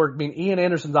them really worked. Ian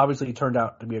Anderson's obviously turned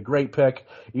out to be a great pick,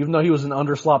 even though he was an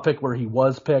underslot pick where he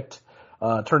was picked.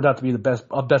 Turned out to be the best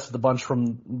of the bunch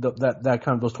from that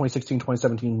kind of those 2016,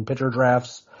 2017 pitcher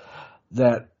drafts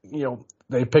that,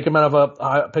 they pick him out of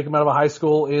a high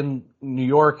school in New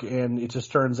York. And it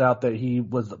just turns out that he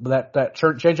was that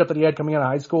change up that he had coming out of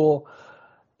high school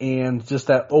and just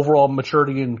that overall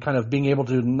maturity and kind of being able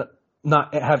to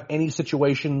not have any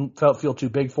situation feel too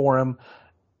big for him.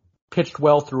 Pitched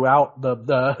well throughout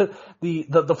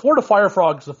the Florida Fire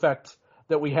Frogs effect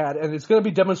that we had, and it's going to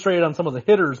be demonstrated on some of the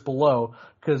hitters below,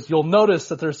 because you'll notice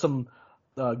that there's some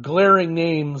glaring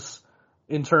names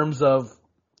in terms of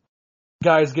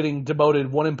guys getting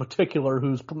demoted, one in particular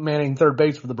who's manning third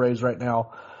base for the Braves right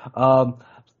now.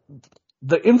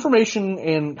 The information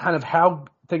and kind of how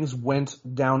things went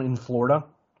down in Florida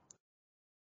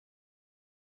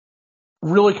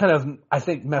really kind of, I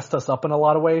think, messed us up in a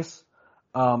lot of ways.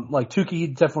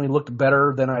 Tukey definitely looked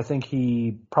better than I think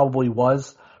he probably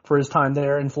was for his time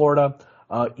there in Florida.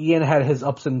 Ian had his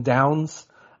ups and downs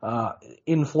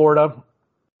in Florida.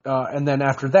 And then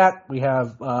after that, we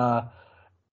have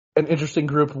an interesting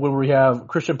group where we have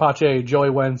Christian Pache, Joey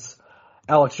Wentz,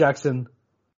 Alex Jackson,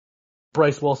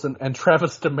 Bryce Wilson, and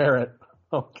Travis Demerit.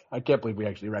 Oh, I can't believe we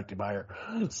actually ranked him higher.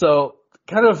 So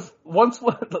kind of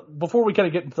before we kind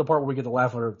of get into the part where we get to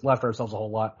laugh at ourselves a whole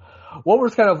lot, what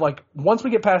was kind of like, once we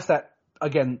get past that,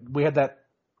 again, we had that,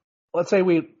 let's say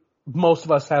most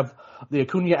of us have the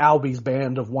Acuna Albies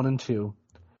band of 1 and 2.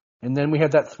 And then we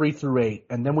had that 3 through 8.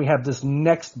 And then we have this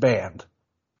next band.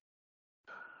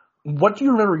 What do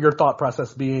you remember your thought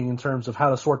process being in terms of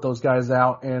how to sort those guys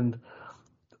out? And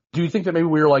do you think that maybe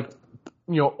we were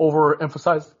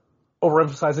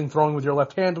overemphasizing throwing with your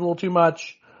left hand a little too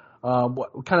much?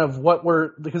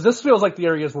 Because this feels like the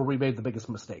areas where we made the biggest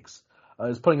mistakes,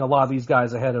 is putting a lot of these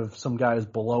guys ahead of some guys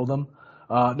below them.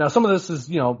 Now some of this is,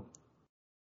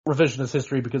 revisionist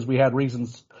history because we had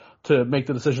reasons to make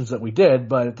the decisions that we did,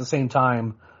 but at the same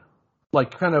time, why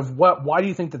do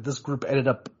you think that this group ended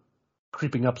up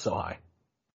creeping up so high?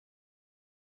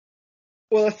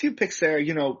 Well, a few picks there,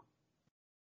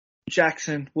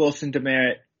 Jackson, Wilson,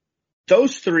 Demerit,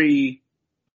 those three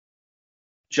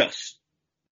just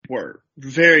were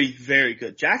very, very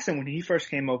good. Jackson, when he first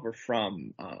came over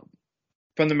from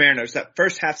the Mariners, that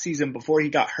first half season before he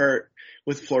got hurt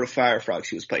with Florida Fire Frogs,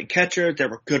 he was playing catcher. There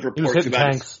were good reports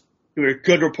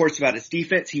about his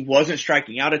defense. He wasn't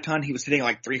striking out a ton. He was hitting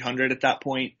like 300 at that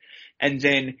point. And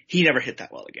then he never hit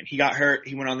that well again. He got hurt.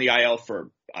 He went on the IL for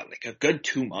like a good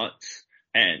 2 months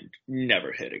and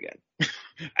never hit again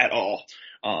at all.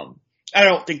 I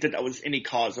don't think that was any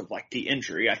cause of like the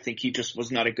injury. I think he just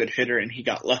was not a good hitter and he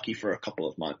got lucky for a couple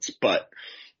of months. But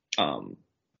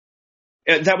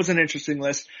that was an interesting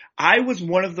list. I was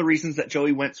one of the reasons that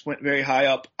Joey Wentz went very high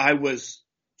up. I was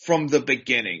from the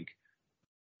beginning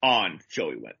on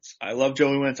Joey Wentz. I love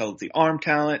Joey Wentz. I love the arm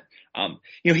talent.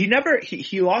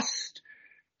 He lost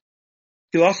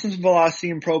some velocity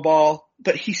in pro ball,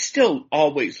 but he still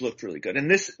always looked really good. And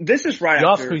this is right the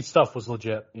after off-speed stuff was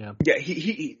legit. Yeah.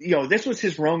 Yeah. This was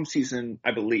his Rome season,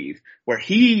 I believe, where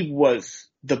he was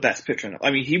the best pitcher.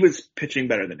 I mean, he was pitching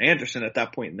better than Anderson at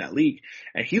that point in that league,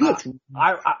 and he looked.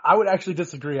 I would actually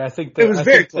disagree. I think that it was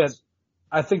very close.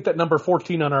 I think that number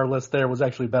 14 on our list there was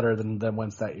actually better than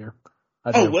Wentz that year.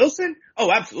 Wilson?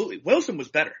 Oh, absolutely. Wilson was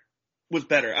better.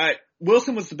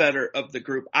 Wilson was the better of the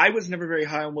group. I was never very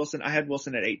high on Wilson. I had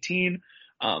Wilson at 18.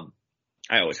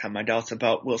 I always have my doubts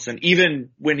about Wilson. Even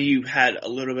when he had a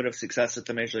little bit of success at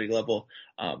the major league level,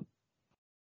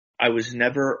 I was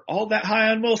never all that high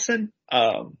on Wilson.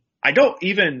 I don't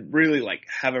even really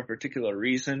have a particular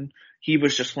reason. He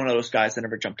was just one of those guys that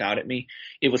never jumped out at me.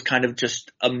 It was kind of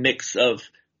just a mix of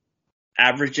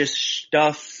averages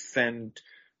stuff and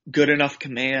good enough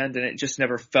command, and it just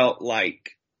never felt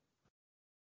like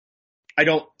I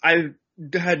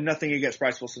had nothing against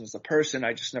Bryce Wilson as a person.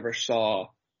 I just never saw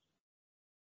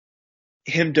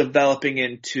him developing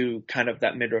into kind of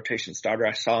that mid-rotation starter.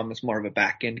 I saw him as more of a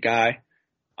back-end guy.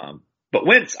 But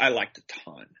Wentz, I liked a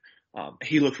ton.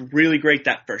 He looked really great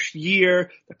that first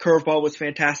year. The curveball was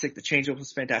fantastic. The changeup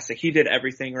was fantastic. He did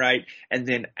everything right. And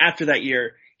then after that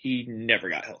year, he never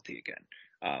got healthy again.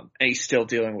 And he's still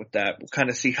dealing with that. We'll kind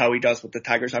of see how he does with the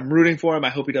Tigers. I'm rooting for him.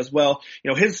 I hope he does well.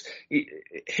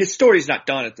 His story's not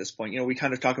done at this point. We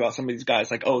kind of talk about some of these guys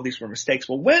like, oh, these were mistakes.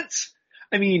 Well, Wentz,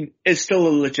 is still a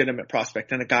legitimate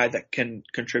prospect and a guy that can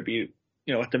contribute,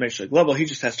 at the major league level. He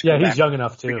just has to come back. He's young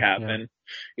enough too. And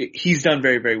he's done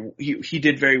very, very, he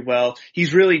did very well.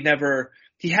 He's really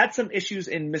he had some issues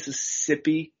in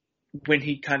Mississippi when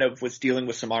he kind of was dealing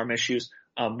with some arm issues.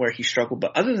 Where he struggled,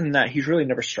 but other than that, he's really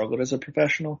never struggled as a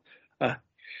professional.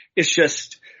 It's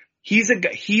just, he's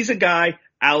a guy,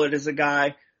 Allard is a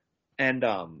guy, and,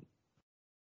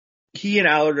 he and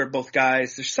Allard are both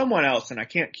guys. There's someone else, and I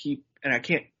can't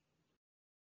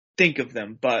think of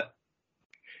them, but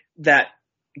that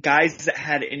guys that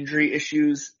had injury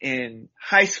issues in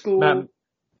high school.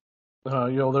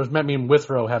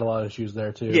 Withrow had a lot of issues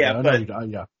there too. Yeah,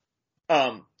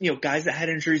 guys that had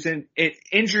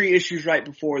injury issues right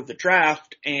before the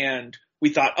draft, and we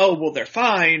thought, oh, well, they're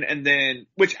fine. And then,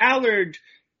 which Allard,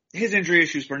 his injury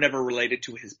issues were never related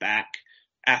to his back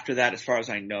after that, as far as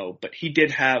I know, but he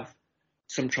did have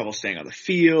some trouble staying on the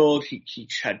field. He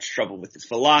had trouble with his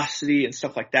velocity and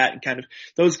stuff like that. And kind of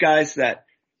those guys that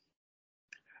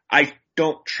I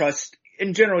don't trust.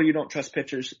 In general, you don't trust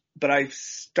pitchers, but I've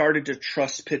started to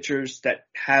trust pitchers that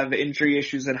have injury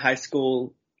issues in high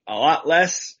school a lot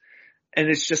less. And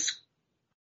it's just,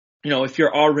 if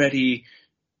you're already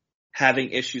having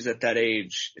issues at that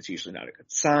age, it's usually not a good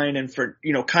sign. And for,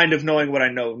 kind of knowing what I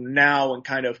know now and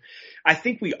I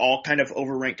think we all kind of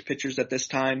overranked pitchers at this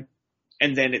time.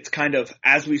 And then it's kind of,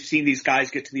 as we've seen these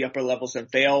guys get to the upper levels and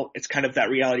fail, it's kind of that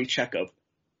reality check of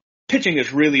pitching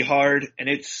is really hard and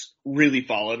it's really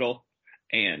volatile.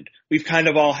 And we've kind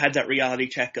of all had that reality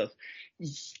check of,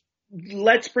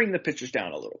 let's bring the pitchers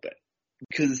down a little bit.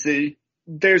 Because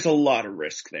there's a lot of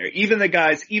risk there. Even a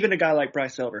guy like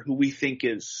Bryce Elder, who we think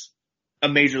is a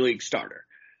major league starter,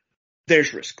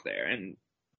 there's risk there. And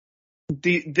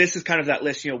this is kind of that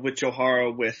list, with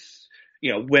Johara, with,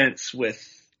 Wentz, with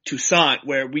Toussaint,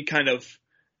 where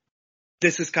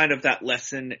this is kind of that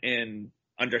lesson in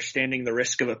understanding the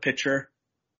risk of a pitcher.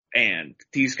 And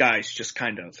these guys just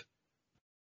kind of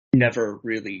never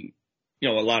really, a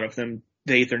lot of them,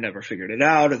 they either never figured it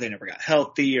out or they never got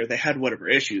healthy or they had whatever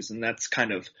issues. And that's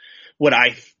kind of what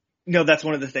that's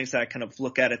one of the things that I kind of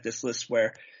look at this list,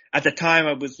 where at the time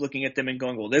I was looking at them and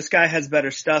going, well, this guy has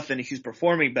better stuff and he's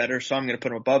performing better, so I'm going to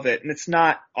put him above it. And it's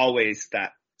not always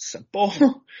that simple.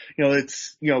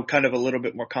 It's, kind of a little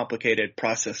bit more complicated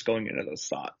process going into those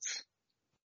thoughts.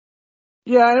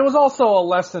 Yeah, and it was also a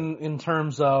lesson in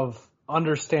terms of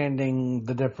understanding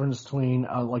the difference between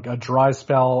like a dry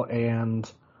spell and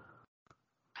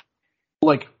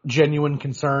like genuine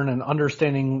concern, and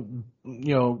understanding,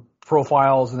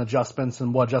 profiles and adjustments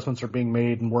and what adjustments are being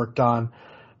made and worked on.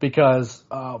 Because,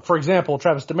 for example,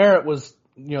 Travis Demerit was,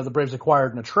 the Braves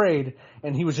acquired in a trade,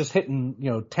 and he was just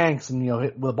hitting, tanks and,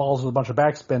 hit with balls with a bunch of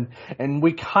backspin. And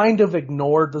we kind of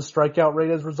ignored the strikeout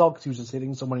rate as a result because he was just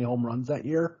hitting so many home runs that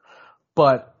year.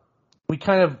 But we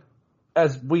kind of,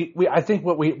 I think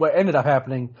what ended up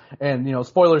happening, and,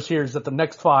 spoilers here, is that the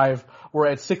next 5 were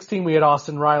at 16. We had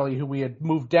Austin Riley, who we had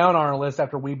moved down on our list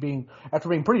after being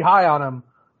pretty high on him,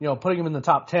 putting him in the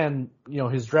top 10,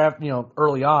 his draft,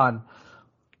 early on.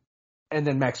 And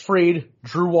then Max Fried,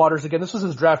 Drew Waters again. This was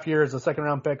his draft year as a second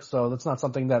round pick, so that's not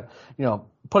something that,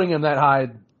 putting him that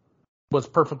high was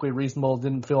perfectly reasonable.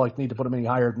 Didn't feel like need to put him any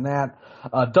higher than that.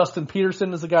 Dustin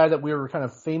Peterson is a guy that we were kind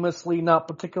of famously not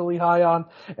particularly high on.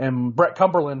 And Brett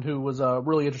Cumberland, who was a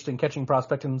really interesting catching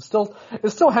prospect and is still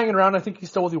hanging around. I think he's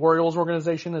still with the Orioles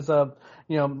organization as a,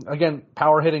 again,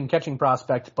 power hitting catching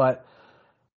prospect. But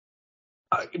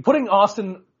putting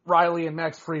Austin Riley and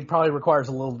Max Fried probably requires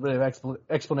a little bit of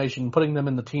explanation, putting them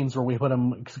in the teams where we put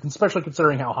them, especially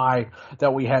considering how high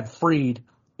that we had Fried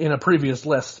in a previous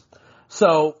list.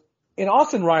 So in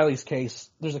Austin Riley's case,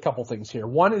 there's a couple things here.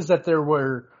 One is that there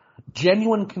were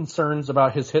genuine concerns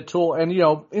about his hit tool, and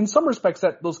in some respects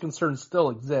that those concerns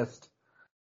still exist,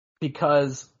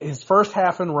 because his first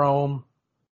half in Rome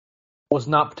was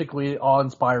not particularly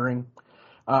awe-inspiring,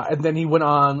 and then he went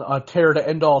on a tear to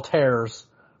end all tears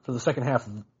for the second half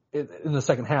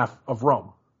of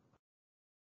Rome.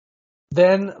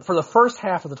 Then for the first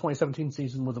half of the 2017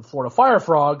 season with the Florida Fire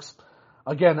Frogs,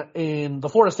 again, in the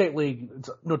Florida State League, it's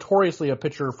notoriously a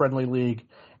pitcher-friendly league,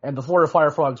 and the Florida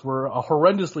Fire Frogs were a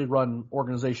horrendously run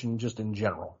organization just in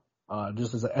general.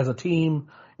 Just as a team,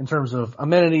 in terms of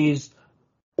amenities,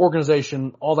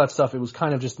 organization, all that stuff, it was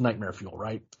kind of just nightmare fuel,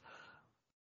 right?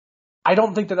 I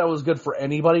don't think that was good for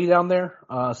anybody down there.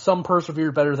 Some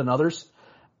persevered better than others,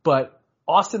 but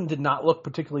Austin did not look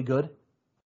particularly good.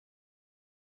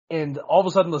 And all of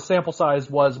a sudden the sample size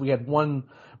was, we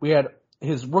had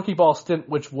his rookie ball stint,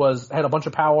 which had a bunch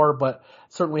of power, but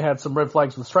certainly had some red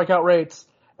flags with strikeout rates.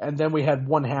 And then we had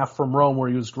one half from Rome where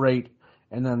he was great,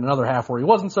 and then another half where he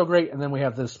wasn't so great. And then we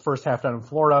have this first half down in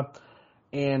Florida.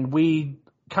 And we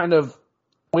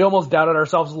almost doubted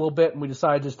ourselves a little bit, and we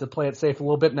decided just to play it safe a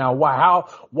little bit. Now,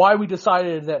 why we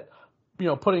decided that,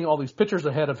 putting all these pitchers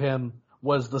ahead of him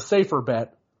was the safer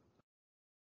bet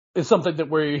is something that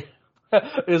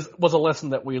was a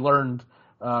lesson that we learned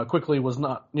quickly was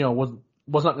not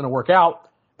going to work out.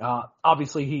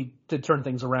 Obviously he did turn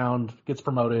things around, gets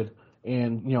promoted,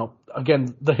 and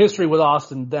again, the history with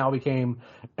Austin now became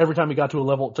every time he got to a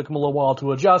level, it took him a little while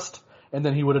to adjust, and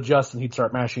then he would adjust and he'd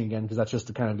start mashing again, because that's just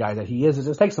the kind of guy that he is. It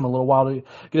just takes him a little while to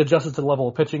get adjusted to the level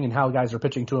of pitching and how guys are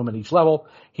pitching to him at each level.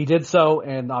 He did so,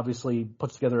 and obviously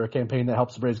puts together a campaign that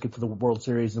helps the Braves get to the World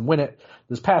Series and win it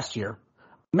this past year.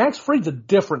 Max Fried's a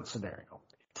different scenario.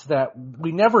 It's that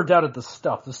we never doubted the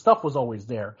stuff. The stuff was always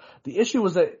there. The issue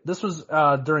was that this was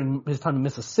during his time in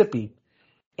Mississippi,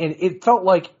 and it felt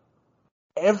like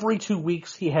every 2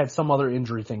 weeks he had some other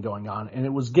injury thing going on, and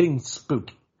it was getting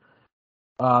spooky.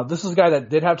 This is a guy that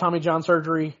did have Tommy John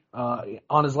surgery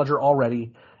on his ledger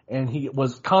already, and he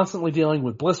was constantly dealing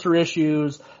with blister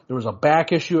issues. There was a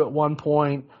back issue at one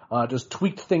point, just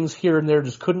tweaked things here and there,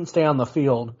 just couldn't stay on the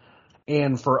field.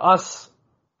 And for us,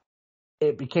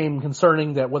 it became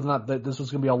concerning that whether or not that this was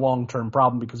going to be a long-term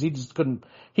problem, because he just couldn't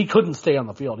stay on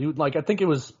the field.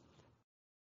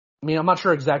 I'm not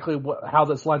sure exactly how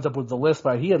this lines up with the list,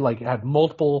 but he had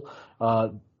multiple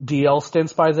DL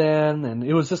stints by then, and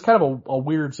it was just kind of a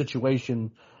weird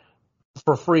situation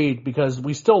for Fried, because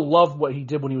we still loved what he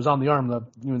did when he was on the arm. The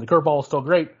curveball was still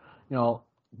great.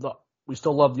 We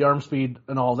still loved the arm speed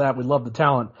and all that. We loved the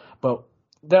talent, but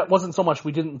that wasn't so much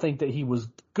we didn't think that he was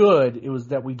good. It was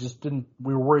that we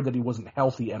were worried that he wasn't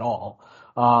healthy at all.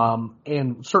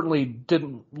 And certainly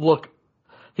didn't look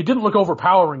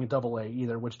overpowering at Double-A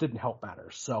either, which didn't help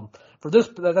matters. So for this,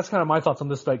 that's kind of my thoughts on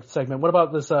this segment. What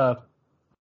about this, what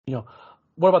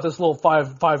about this little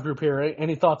five group here?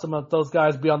 Any thoughts about those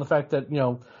guys beyond the fact that,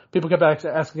 people kept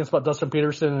asking us about Dustin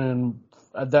Peterson,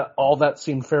 and that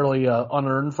seemed fairly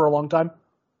unearned for a long time?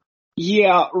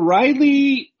 Yeah,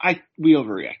 Riley, we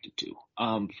overreacted to,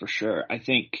 for sure. I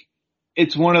think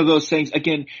it's one of those things,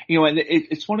 again, and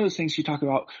it's one of those things you talk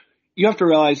about. You have to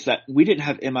realize that we didn't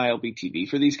have MiLB TV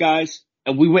for these guys,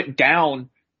 and we went down,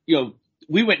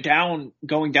 we went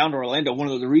going down to Orlando. One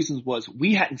of the reasons was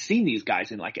we hadn't seen these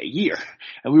guys in like a year,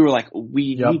 and we were like,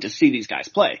 we need to see these guys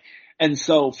play. And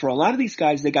so for a lot of these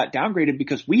guys, they got downgraded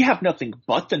because we have nothing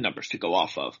but the numbers to go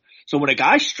off of. So when a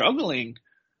guy's struggling,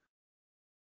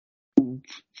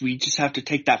 we just have to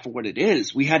take that for what it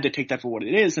is. We had to take that for what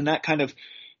it is. And that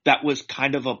was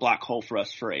kind of a black hole for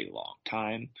us for a long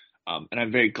time. And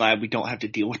I'm very glad we don't have to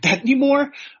deal with that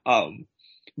anymore.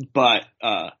 But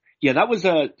that was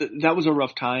a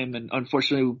rough time. And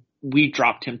unfortunately we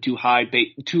dropped him too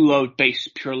low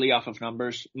based purely off of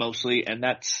numbers mostly. And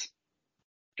that's,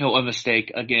 a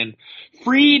mistake again.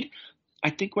 Freed,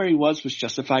 I think where he was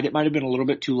justified. It might have been a little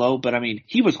bit too low, but I mean,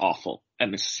 he was awful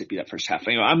at Mississippi that first half.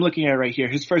 I'm looking at it right here.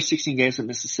 His first 16 games at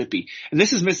Mississippi, and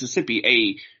this is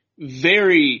Mississippi, a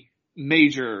very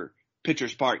major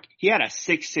pitcher's park. He had a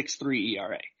 6.63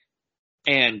 ERA,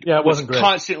 and was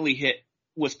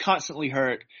constantly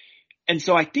hurt. And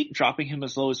so I think dropping him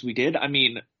as low as we did, I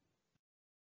mean,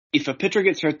 if a pitcher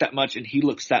gets hurt that much and he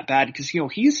looks that bad, because he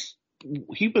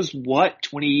was what,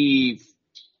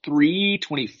 23,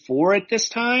 24 at this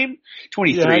time?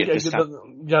 23 at this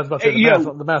time. Yeah, I was about to say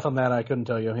the math on that I couldn't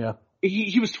tell you, yeah.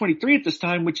 He was 23 at this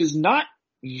time, which is not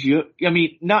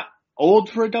old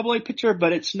for a double A pitcher,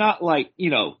 but it's not like,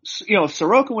 if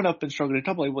Soroka went up and struggled at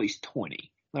double A, well, he's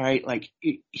 20, all right? Like,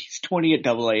 he's 20 at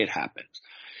double A, it happens.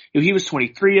 He was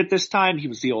 23 at this time. He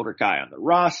was the older guy on the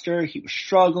roster. He was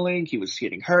struggling. He was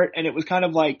getting hurt. And it was kind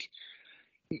of like,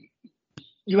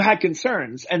 you had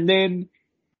concerns. And then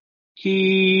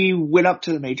he went up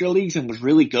to the major leagues and was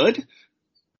really good.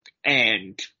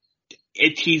 And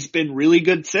he's been really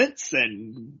good since.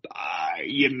 And,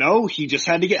 he just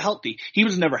had to get healthy. He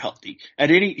was never healthy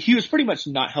he was pretty much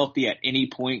not healthy at any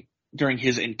point during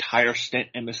his entire stint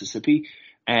in Mississippi.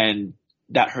 And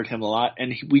that hurt him a lot.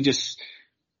 And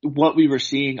what we were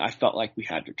seeing, I felt like we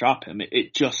had to drop him.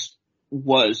 It just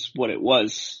was what it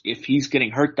was. If he's getting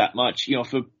hurt that much,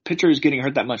 if a pitcher is getting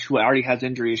hurt that much who already has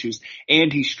injury issues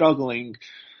and he's struggling,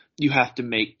 you have to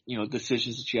make,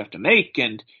 decisions that you have to make.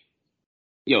 And,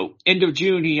 end of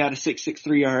June, he had a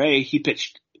 6.63 ERA. He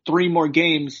pitched 3 more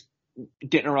games,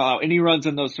 didn't allow any runs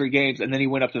in those 3 games. And then he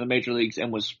went up to the major leagues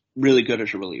and was really good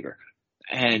as a reliever.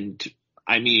 And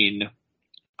I mean,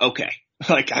 okay.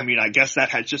 I guess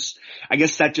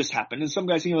that just happened. And some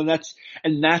guys,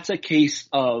 that's a case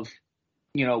of,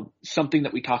 something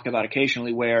that we talk about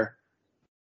occasionally where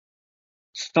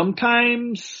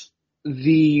sometimes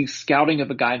the scouting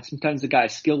of a guy and sometimes the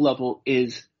guy's skill level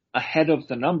is ahead of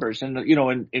the numbers. And,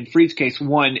 in Freed's case,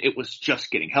 it was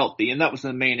just getting healthy. And that was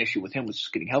the main issue with him, was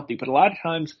just getting healthy. But a lot of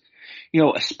times,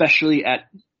 especially at,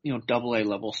 double A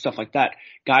level, stuff like that,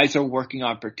 guys are working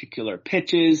on particular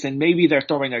pitches and maybe they're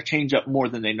throwing their changeup more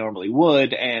than they normally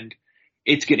would. And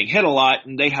it's getting hit a lot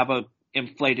and they have a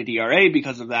inflated ERA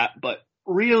because of that. But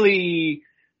really,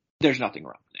 there's nothing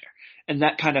wrong there. And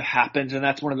that kind of happens. And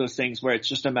that's one of those things where it's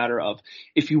just a matter of,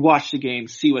 if you watch the game,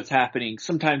 see what's happening.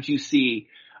 Sometimes you see,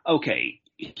 okay,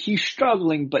 he's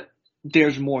struggling, but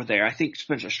there's more there. I think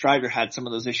Spencer Strider had some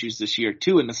of those issues this year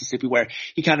too in Mississippi, where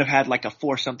he kind of had like a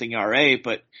 4-something ERA,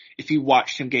 but if you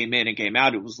watched him game in and game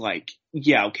out, it was like,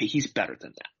 yeah, okay, he's better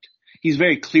than that. He's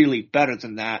very clearly better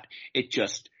than that. It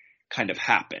just kind of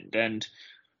happened. And,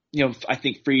 I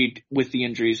think Freed, with the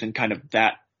injuries and kind of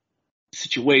that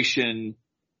situation,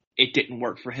 it didn't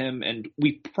work for him. And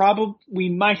we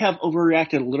might have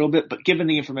overreacted a little bit, but given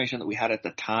the information that we had at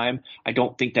the time, I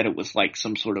don't think that it was like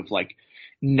some sort of like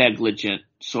negligent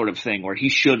sort of thing where he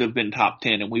should have been top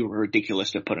 10 and we were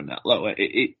ridiculous to put him that low.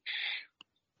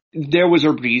 There was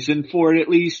a reason for it at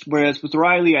least. Whereas with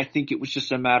Riley, I think it was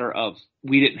just a matter of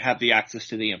we didn't have the access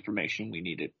to the information we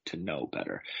needed to know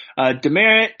better.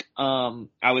 Demerit,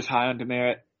 I was high on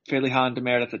Demerit, fairly high on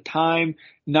Demerit at the time.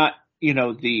 Not,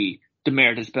 the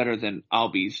Demerit is better than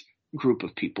Albi's group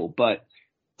of people, but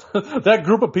that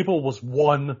group of people was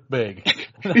one big.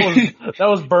 That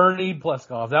was Bernie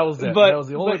Pleskov. That was it. That was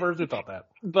the only person who thought that.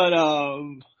 But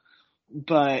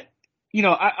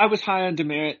I was high on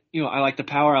Demerit. I like the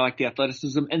power, I like the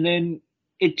athleticism, and then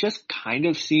it just kind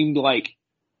of seemed like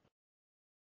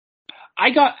I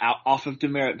got off of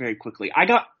Demerit very quickly. I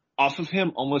got off of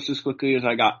him almost as quickly as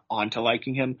I got onto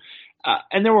liking him.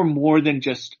 And there were more than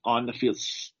just on the field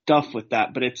stuff with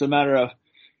that, but it's a matter of,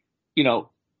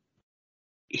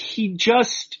 he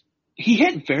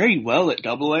hit very well at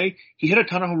Double A. He hit a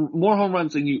ton of more home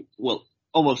runs than you will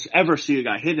almost ever see a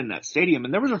guy hit in that stadium.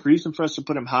 And there was a reason for us to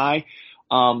put him high.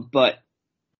 But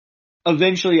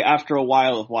eventually, after a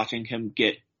while of watching him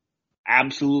get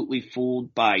absolutely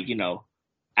fooled by,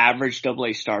 average Double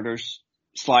A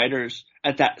sliders,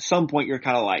 at some point you're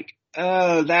kind of like,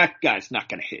 that guy's not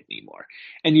going to hit anymore.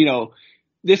 And, you know,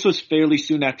 this was fairly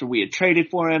soon after we had traded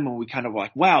for him, and we kind of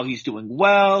like, wow, he's doing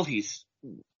well. He's,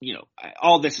 you know,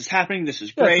 all this is happening. This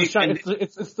is great.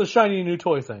 It's the shiny new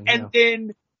toy thing. And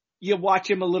then you watch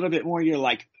him a little bit more, you're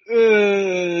like,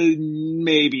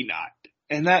 maybe not.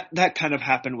 And that kind of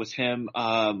happened with him.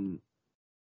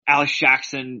 Alex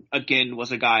Jackson, again,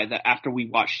 was a guy that after we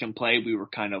watched him play, we were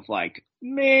kind of like,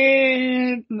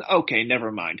 man, okay,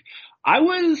 never mind. I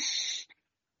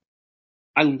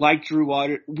like Drew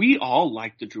Waters. We all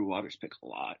like the Drew Waters pick a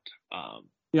lot.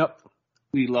 Yep.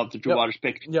 We love the Drew Waters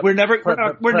pick. Yep. We're never going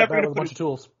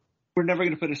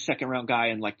to put a second round guy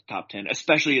in like the top 10,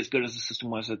 especially as good as the system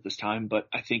was at this time. But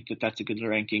I think that that's a good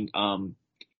ranking.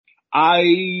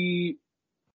 I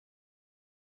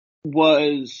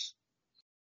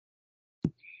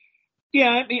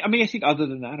think other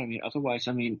than that, otherwise,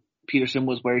 Peterson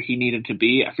was where he needed to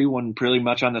be. Everyone pretty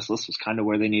much on this list was kind of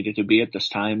where they needed to be at this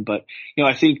time. But, you know,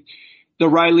 I think the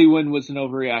Riley one was an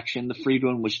overreaction. The Fried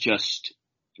one was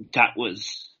that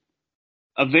was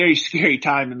a very scary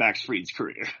time in Max Fried's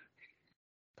career.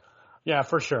 Yeah,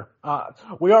 for sure.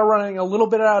 We are running a little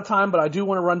bit out of time, but I do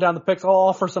want to run down the picks. I'll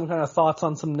offer some kind of thoughts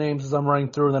on some names as I'm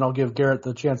running through, and then I'll give Garrett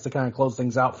the chance to kind of close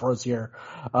things out for us here.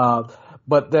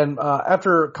 But then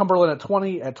after Cumberland at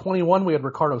 20, at 21 we had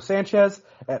Ricardo Sanchez.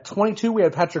 At 22 we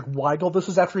had Patrick Weigel. This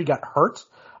was after he got hurt.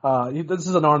 This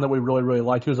is an arm that we really, really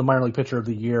liked. He was a minor league pitcher of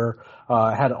the year.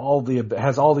 Has all the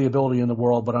ability in the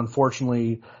world, but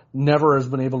unfortunately never has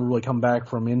been able to really come back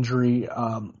from injury.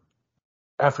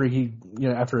 After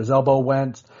his elbow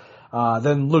went.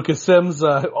 Then Lucas Sims, we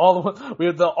had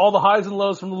all the highs and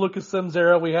lows from the Lucas Sims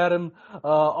era. We had him,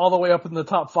 all the way up in the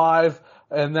top 5,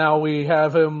 and now we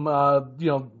have him,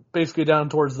 basically down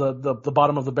towards the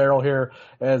bottom of the barrel here,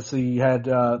 as he had,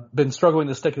 been struggling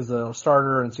to stick as a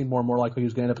starter and seemed more and more likely he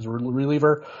was going to end up as a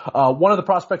reliever. One of the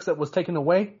prospects that was taken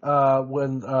away,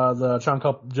 when, the John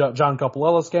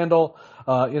Coppola scandal,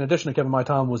 in addition to Kevin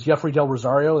Maitan, was Jeffrey Del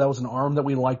Rosario. That was an arm that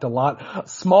we liked a lot.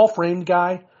 Small framed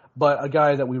guy, but a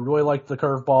guy that we really liked the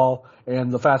curveball,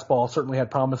 and the fastball certainly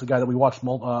had promise. A guy that we watched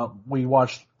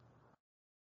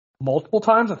multiple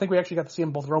times. I think we actually got to see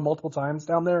him throw multiple times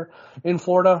down there in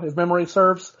Florida, if memory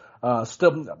serves.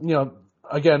 Still,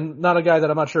 again, not a guy that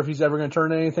I'm not sure if he's ever going to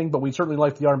turn into anything, but we certainly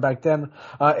liked the arm back then.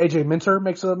 AJ Minter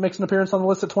makes an appearance on the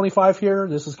list at 25 here.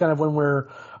 This is kind of when we're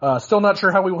still not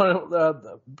sure how we want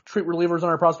to treat relievers on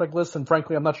our prospect list, and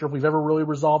frankly, I'm not sure if we've ever really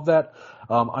resolved that.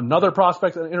 Another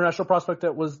prospect, an international prospect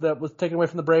that was taken away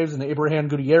from the Braves, and Abraham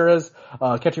Gutierrez,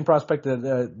 catching prospect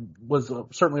that was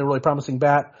certainly a really promising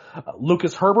bat.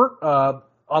 Lucas Herbert,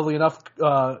 oddly enough,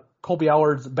 Colby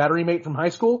Allard's battery mate from high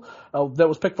school, that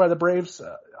was picked by the Braves.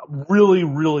 Really,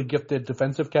 really gifted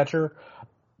defensive catcher.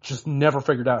 Just never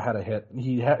figured out how to hit.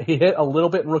 He hit a little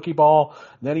bit in rookie ball.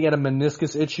 Then he had a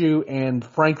meniscus issue, and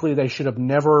frankly, they should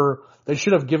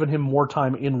have given him more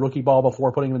time in rookie ball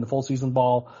before putting him in the full season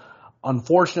ball.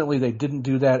 Unfortunately, they didn't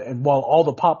do that. And while all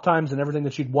the pop times and everything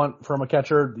that you'd want from a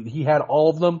catcher, he had all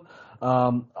of them.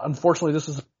 Unfortunately, this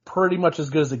is pretty much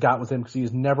as good as it got with him, because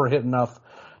he's never hit enough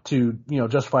to,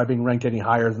 justify being ranked any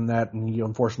higher than that, and he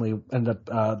unfortunately ended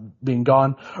up being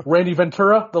gone. Randy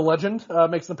Ventura, the legend,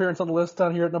 makes an appearance on the list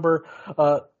down here at number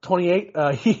 28.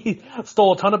 He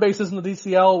stole a ton of bases in the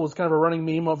DCL, was kind of a running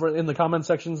meme over in the comment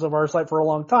sections of our site for a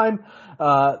long time.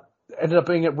 Ended up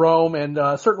being at Rome,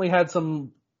 and certainly had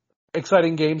some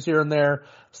exciting games here and there,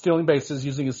 stealing bases,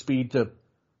 using his speed to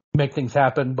make things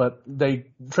happen, but they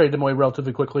traded him away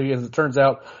relatively quickly. As it turns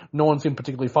out, no one seemed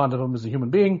particularly fond of him as a human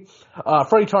being.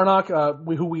 Freddie Tarnok,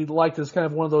 who we liked as kind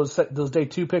of one of those day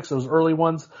 2 picks, those early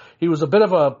ones. He was a bit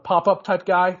of a pop-up type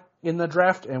guy in the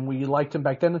draft, and we liked him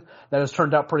back then. That has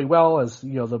turned out pretty well, as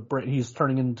he's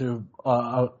turning into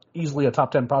easily a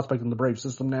top 10 prospect in the Braves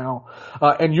system now.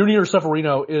 And Junior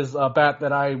Severino is a bat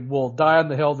that I will die on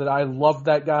the hill that I loved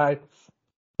that guy.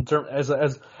 As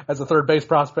a third base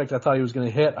prospect, I thought he was going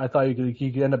to hit. I thought he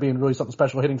could end up being really something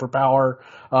special, hitting for power,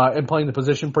 and playing the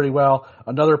position pretty well.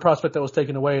 Another prospect that was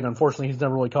taken away, and unfortunately he's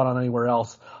never really caught on anywhere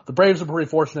else. The Braves are pretty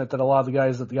fortunate that a lot of the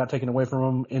guys that got taken away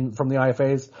from them from the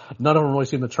IFAs, none of them really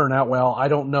seem to turn out well. I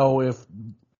don't know if,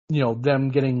 them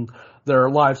getting their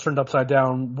lives turned upside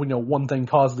down, one thing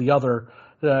caused the other,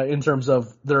 in terms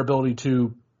of their ability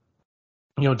to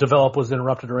develop was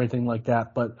interrupted or anything like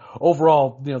that. But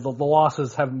overall, the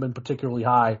losses haven't been particularly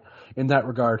high in that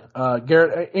regard.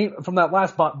 Garrett, from that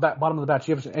last bottom of the batch,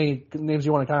 do you have any names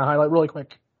you want to kind of highlight really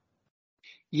quick?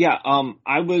 Yeah,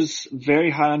 I was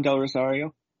very high on Del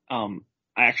Rosario. I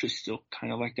actually still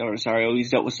kind of like Del Rosario.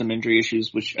 He's dealt with some injury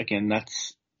issues, which again,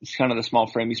 it's kind of the small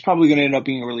frame. He's probably going to end up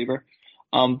being a reliever.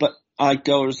 But I like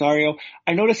Del Rosario.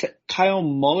 I noticed that Kyle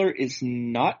Muller is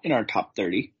not in our top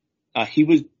 30. He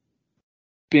was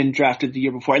been drafted the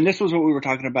year before, and this was what we were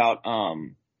talking about.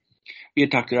 We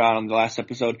had talked about on the last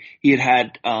episode. He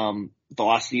had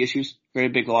velocity issues, very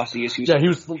big velocity issues. Yeah, he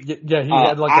was. Yeah, he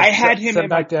had like I had him set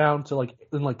back down to like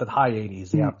in like the high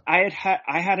 80s. Yeah,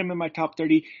 I had him in my top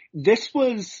 30. This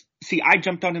was I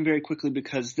jumped on him very quickly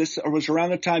because this was around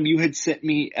the time you had sent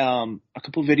me a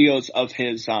couple videos of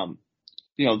his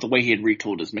the way he had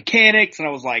retooled his mechanics, and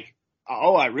I was like,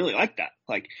 oh, I really like that.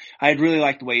 Like, I had really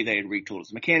liked the way they had retooled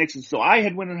his mechanics, and so I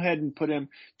had went ahead and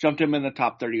jumped him in the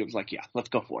top 30. I was like, yeah, let's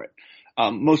go for it.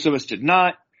 Most of us did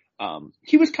not.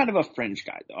 He was kind of a fringe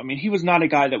guy, though. I mean, he was not a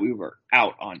guy that we were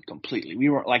out on completely. We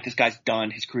weren't like, this guy's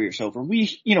done, his career's over.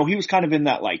 He was kind of in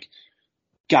that, like,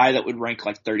 guy that would rank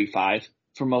like 35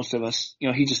 for most of us.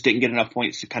 He just didn't get enough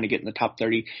points to kind of get in the top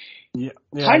 30. Yeah.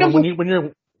 Kind of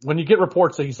when you get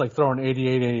reports that he's like throwing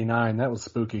 88, 89, that was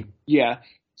spooky. Yeah.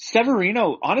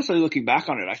 Severino, honestly, looking back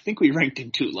on it, I think we ranked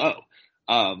him too low.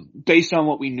 Based on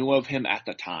what we knew of him at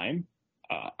the time,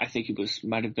 I think he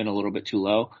might have been a little bit too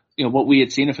low. What we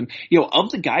had seen of him,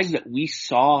 of the guys that we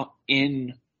saw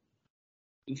in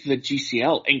the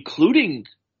GCL, including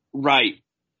Wright,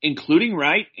 including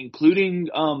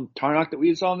Tarnock that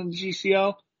we saw in the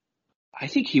GCL, I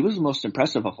think he was the most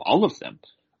impressive of all of them.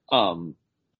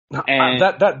 And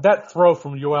that throw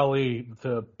from Yoeli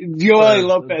to Yoeli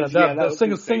Lopez,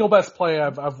 the single best play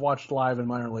I've watched live in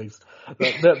minor leagues.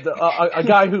 A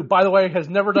guy who, by the way, has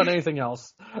never done anything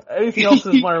else in his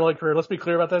minor league career. Let's be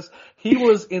clear about this. He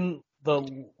was in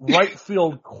the right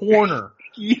field corner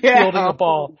fielding a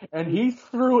ball, and he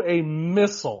threw a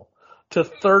missile to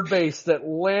third base that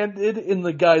landed in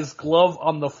the guy's glove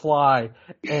on the fly,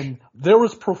 and there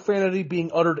was profanity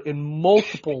being uttered in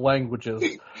multiple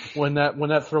languages when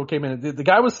that throw came in. The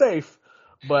guy was safe,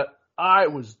 but I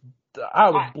was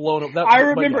blown up. I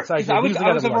remember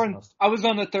I was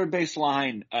on the third base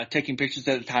line taking pictures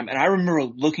at the time, and I remember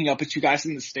looking up at you guys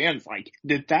in the stands like,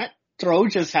 did that throw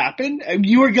just happen? And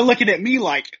you were looking at me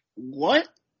like, what?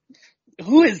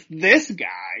 Who is this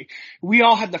guy? We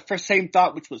all had the same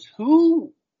thought, which was,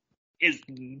 who is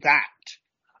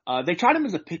that? They tried him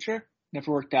as a pitcher,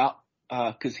 never worked out,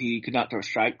 cause he could not throw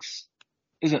strikes.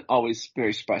 Isn't always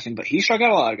very surprising, but he struck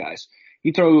out a lot of guys.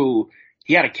 He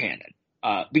had a cannon.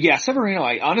 But yeah, Severino,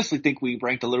 I honestly think we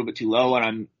ranked a little bit too low,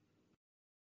 and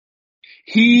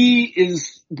he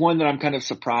is one that I'm kind of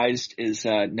surprised is,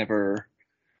 never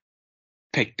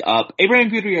picked up. Abraham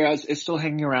Gutierrez is still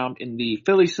hanging around in the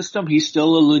Philly system. He's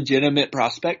still a legitimate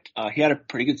prospect. He had a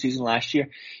pretty good season last year.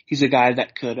 He's a guy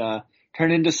that could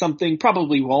turn into something.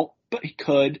 Probably won't, but he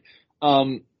could.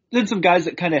 Then some guys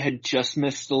that kind of had just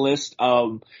missed the list.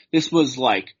 This was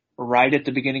like right at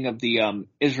the beginning of the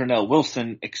Israel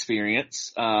Wilson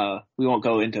experience. We won't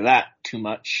go into that too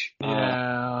much.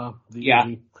 Yeah.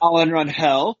 Alan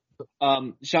Rangel.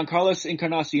 Giancarlos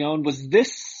Encarnacion, was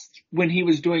this when he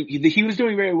was doing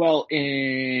very well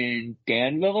in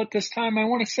Danville at this time, I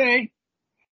want to say.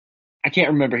 I can't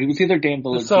remember. He was either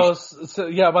Danville or So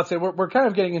yeah, I'm about to say we're kind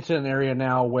of getting into an area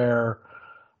now where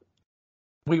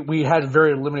we had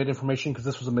very limited information because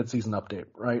this was a midseason update,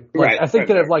 right? Right. I think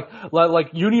that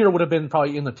like Junior would have been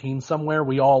probably in the teens somewhere.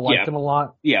 We all liked him a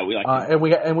lot. Yeah, we liked him.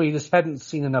 And we just hadn't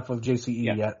seen enough of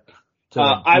JCE yet.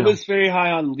 I was very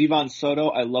high on Levon Soto.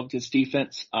 I loved his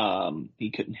defense.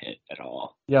 He couldn't hit at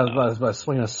all. Yeah, by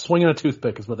swinging a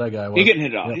toothpick is what that guy was. He couldn't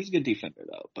hit at all. Yep. He's a good defender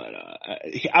though, but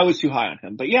I was too high on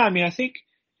him. But yeah, I mean, I think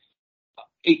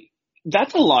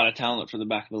that's a lot of talent for the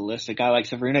back of the list. A guy like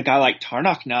Severino, a guy like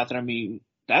Tarnock. Now that, I mean,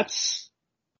 that's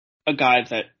a guy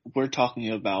that we're talking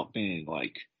about being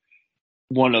like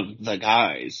one of the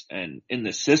guys and in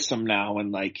the system now,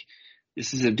 and like,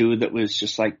 this is a dude that was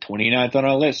just like 29th on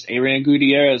our list. Abraham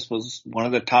Gutierrez was one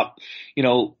of the top,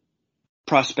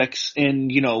 prospects in,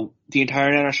 the entire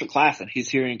international class, and he's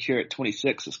here in Cure at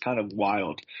 26. It's kind of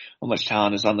wild how much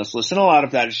talent is on this list. And a lot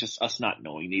of that is just us not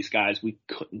knowing these guys. We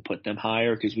couldn't put them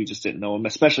higher because we just didn't know them,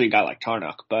 especially a guy like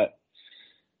Tarnock. But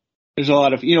there's a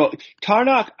lot of,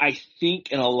 Tarnock, I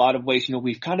think in a lot of ways,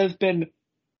 we've kind of been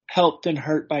helped and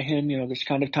hurt by him. There's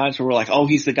kind of times where we're like, oh,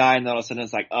 he's the guy, and then all of a sudden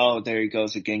it's like, oh, there he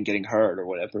goes again getting hurt or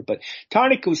whatever. But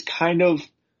Tarnock was kind of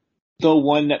the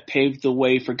one that paved the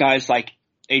way for guys like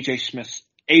AJ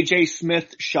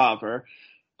Smith-Shawver,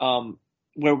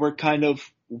 where we're kind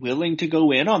of willing to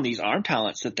go in on these arm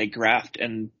talents that they graft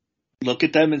and look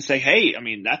at them and say, hey, I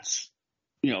mean, that's,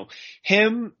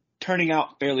 him turning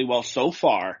out fairly well so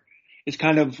far is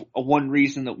kind of one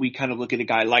reason that we kind of look at a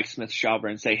guy like Smith-Shawver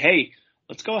and say, hey,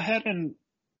 let's go ahead and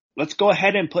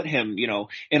put him,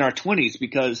 in our 20s,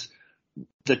 because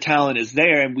the talent is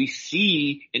there, and we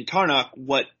see in Tarnok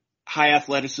what high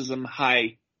athleticism,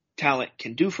 high talent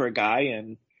can do for a guy.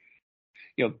 And,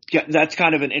 that's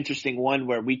kind of an interesting one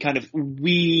where we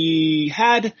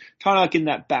had Tarnok in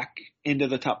that back end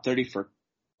of the top 30 for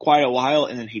quite a while,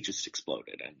 and then he just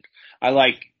exploded. And I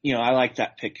like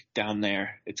that pick down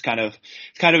there. It's kind of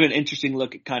an interesting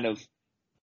look at kind of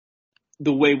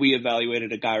the way we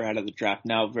evaluated a guy right out of the draft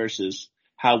now versus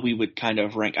how we would kind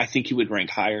of rank. I think he would rank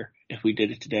higher if we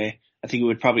did it today. I think he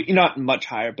would probably, not much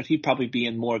higher, but he'd probably be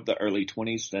in more of the early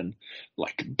 20s than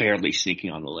like barely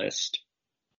sneaking on the list.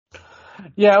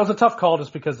 Yeah, it was a tough call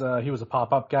just because he was a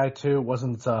pop-up guy too. It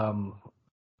wasn't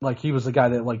like he was a guy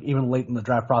that like even late in the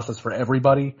draft process for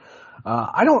everybody.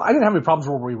 I didn't have any problems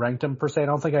where we ranked him per se. I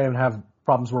don't think I even have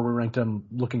problems where we ranked him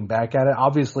looking back at it.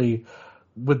 Obviously,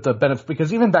 with the benefits,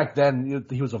 because even back then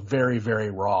he was a very,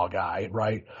 very raw guy,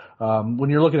 right? When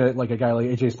you're looking at like a guy like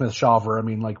AJ Smith-Shawver, I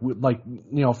mean,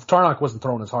 Tarnok wasn't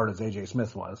throwing as hard as AJ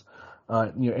Smith was.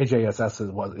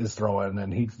 AJSS is throwing,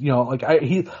 and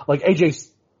AJ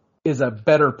is a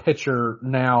better pitcher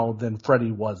now than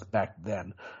Freddie was back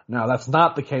then. Now that's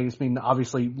not the case. I mean,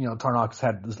 obviously, Tarnok's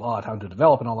had a lot of time to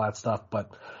develop and all that stuff,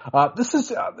 but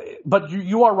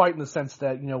you are right in the sense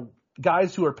that,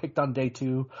 guys who are picked on day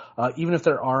 2, even if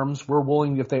they're arms, we're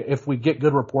willing, if we get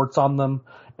good reports on them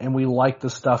and we like the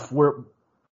stuff,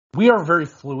 we are very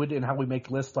fluid in how we make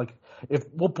lists. Like if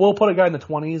we'll put a guy in the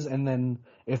 20s, and then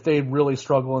if they really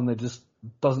struggle and they just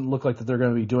doesn't look like that they're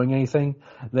going to be doing anything,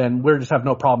 then we just have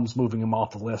no problems moving them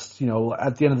off the list.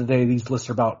 At the end of the day, these lists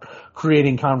are about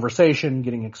creating conversation,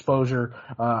 getting exposure,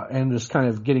 and just kind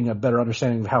of getting a better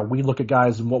understanding of how we look at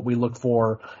guys and what we look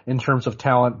for in terms of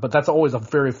talent. But that's always a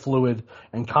very fluid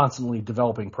and constantly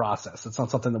developing process. It's not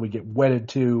something that we get wedded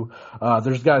to.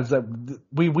 There's guys that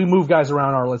we move guys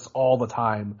around our lists all the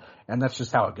time, and that's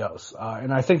just how it goes.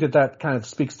 And I think that kind of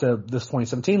speaks to this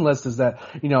 2017 list is that,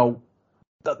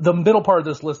 the middle part of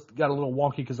this list got a little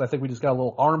wonky because I think we just got a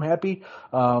little arm happy.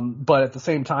 But at the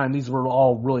same time, these were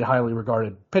all really highly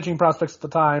regarded pitching prospects at the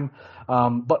time.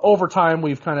 But over time,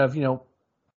 we've kind of,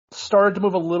 started to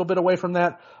move a little bit away from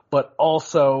that. But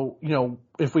also,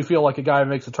 if we feel like a guy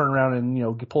makes a turnaround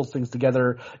and, pulls things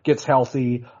together, gets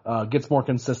healthy, gets more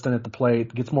consistent at the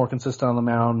plate, gets more consistent on the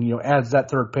mound, adds that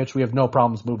third pitch, we have no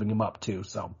problems moving him up too.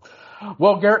 So.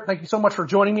 Well, Garrett, thank you so much for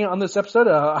joining me on this episode.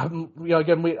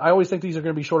 Again, I always think these are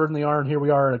going to be shorter than they are, and here we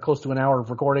are at close to an hour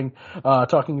of recording,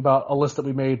 talking about a list that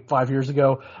we made 5 years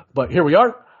ago. But here we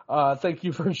are. Thank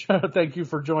you for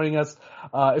joining us.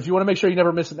 If you want to make sure you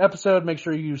never miss an episode, make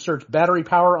sure you search Battery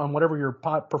Power on whatever your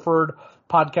preferred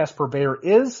podcast purveyor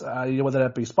is, whether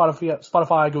that be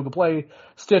Spotify, Google Play,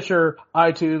 Stitcher,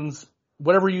 iTunes,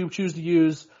 whatever you choose to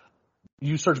use.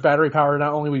 You search Battery Power.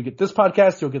 Not only will you get this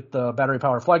podcast, you'll get the Battery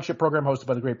Power flagship program hosted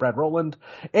by the great Brad Rowland,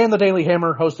 and the Daily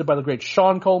Hammer hosted by the great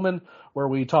Sean Coleman, where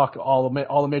we talk all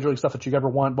the major league stuff that you ever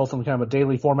want, both in kind of a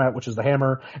daily format, which is the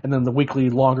Hammer, and then the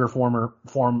weekly longer format,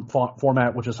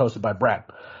 which is hosted by Brad.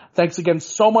 Thanks again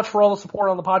so much for all the support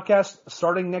on the podcast.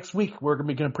 Starting next week, we're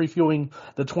going to be previewing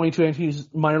the 2020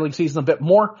 minor league season a bit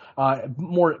more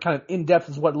kind of in-depth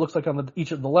is what it looks like on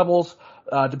each of the levels.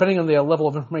 Depending on the level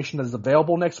of information that is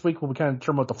available next week, we'll kind of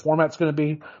determine what the format's going to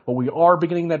be. But we are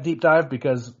beginning that deep dive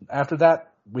because after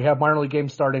that, we have minor league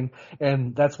games starting,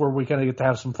 and that's where we kind of get to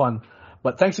have some fun.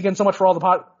 But thanks again so much for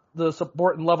all the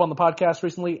support and love on the podcast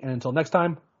recently, and until next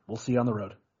time, we'll see you on the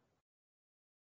road.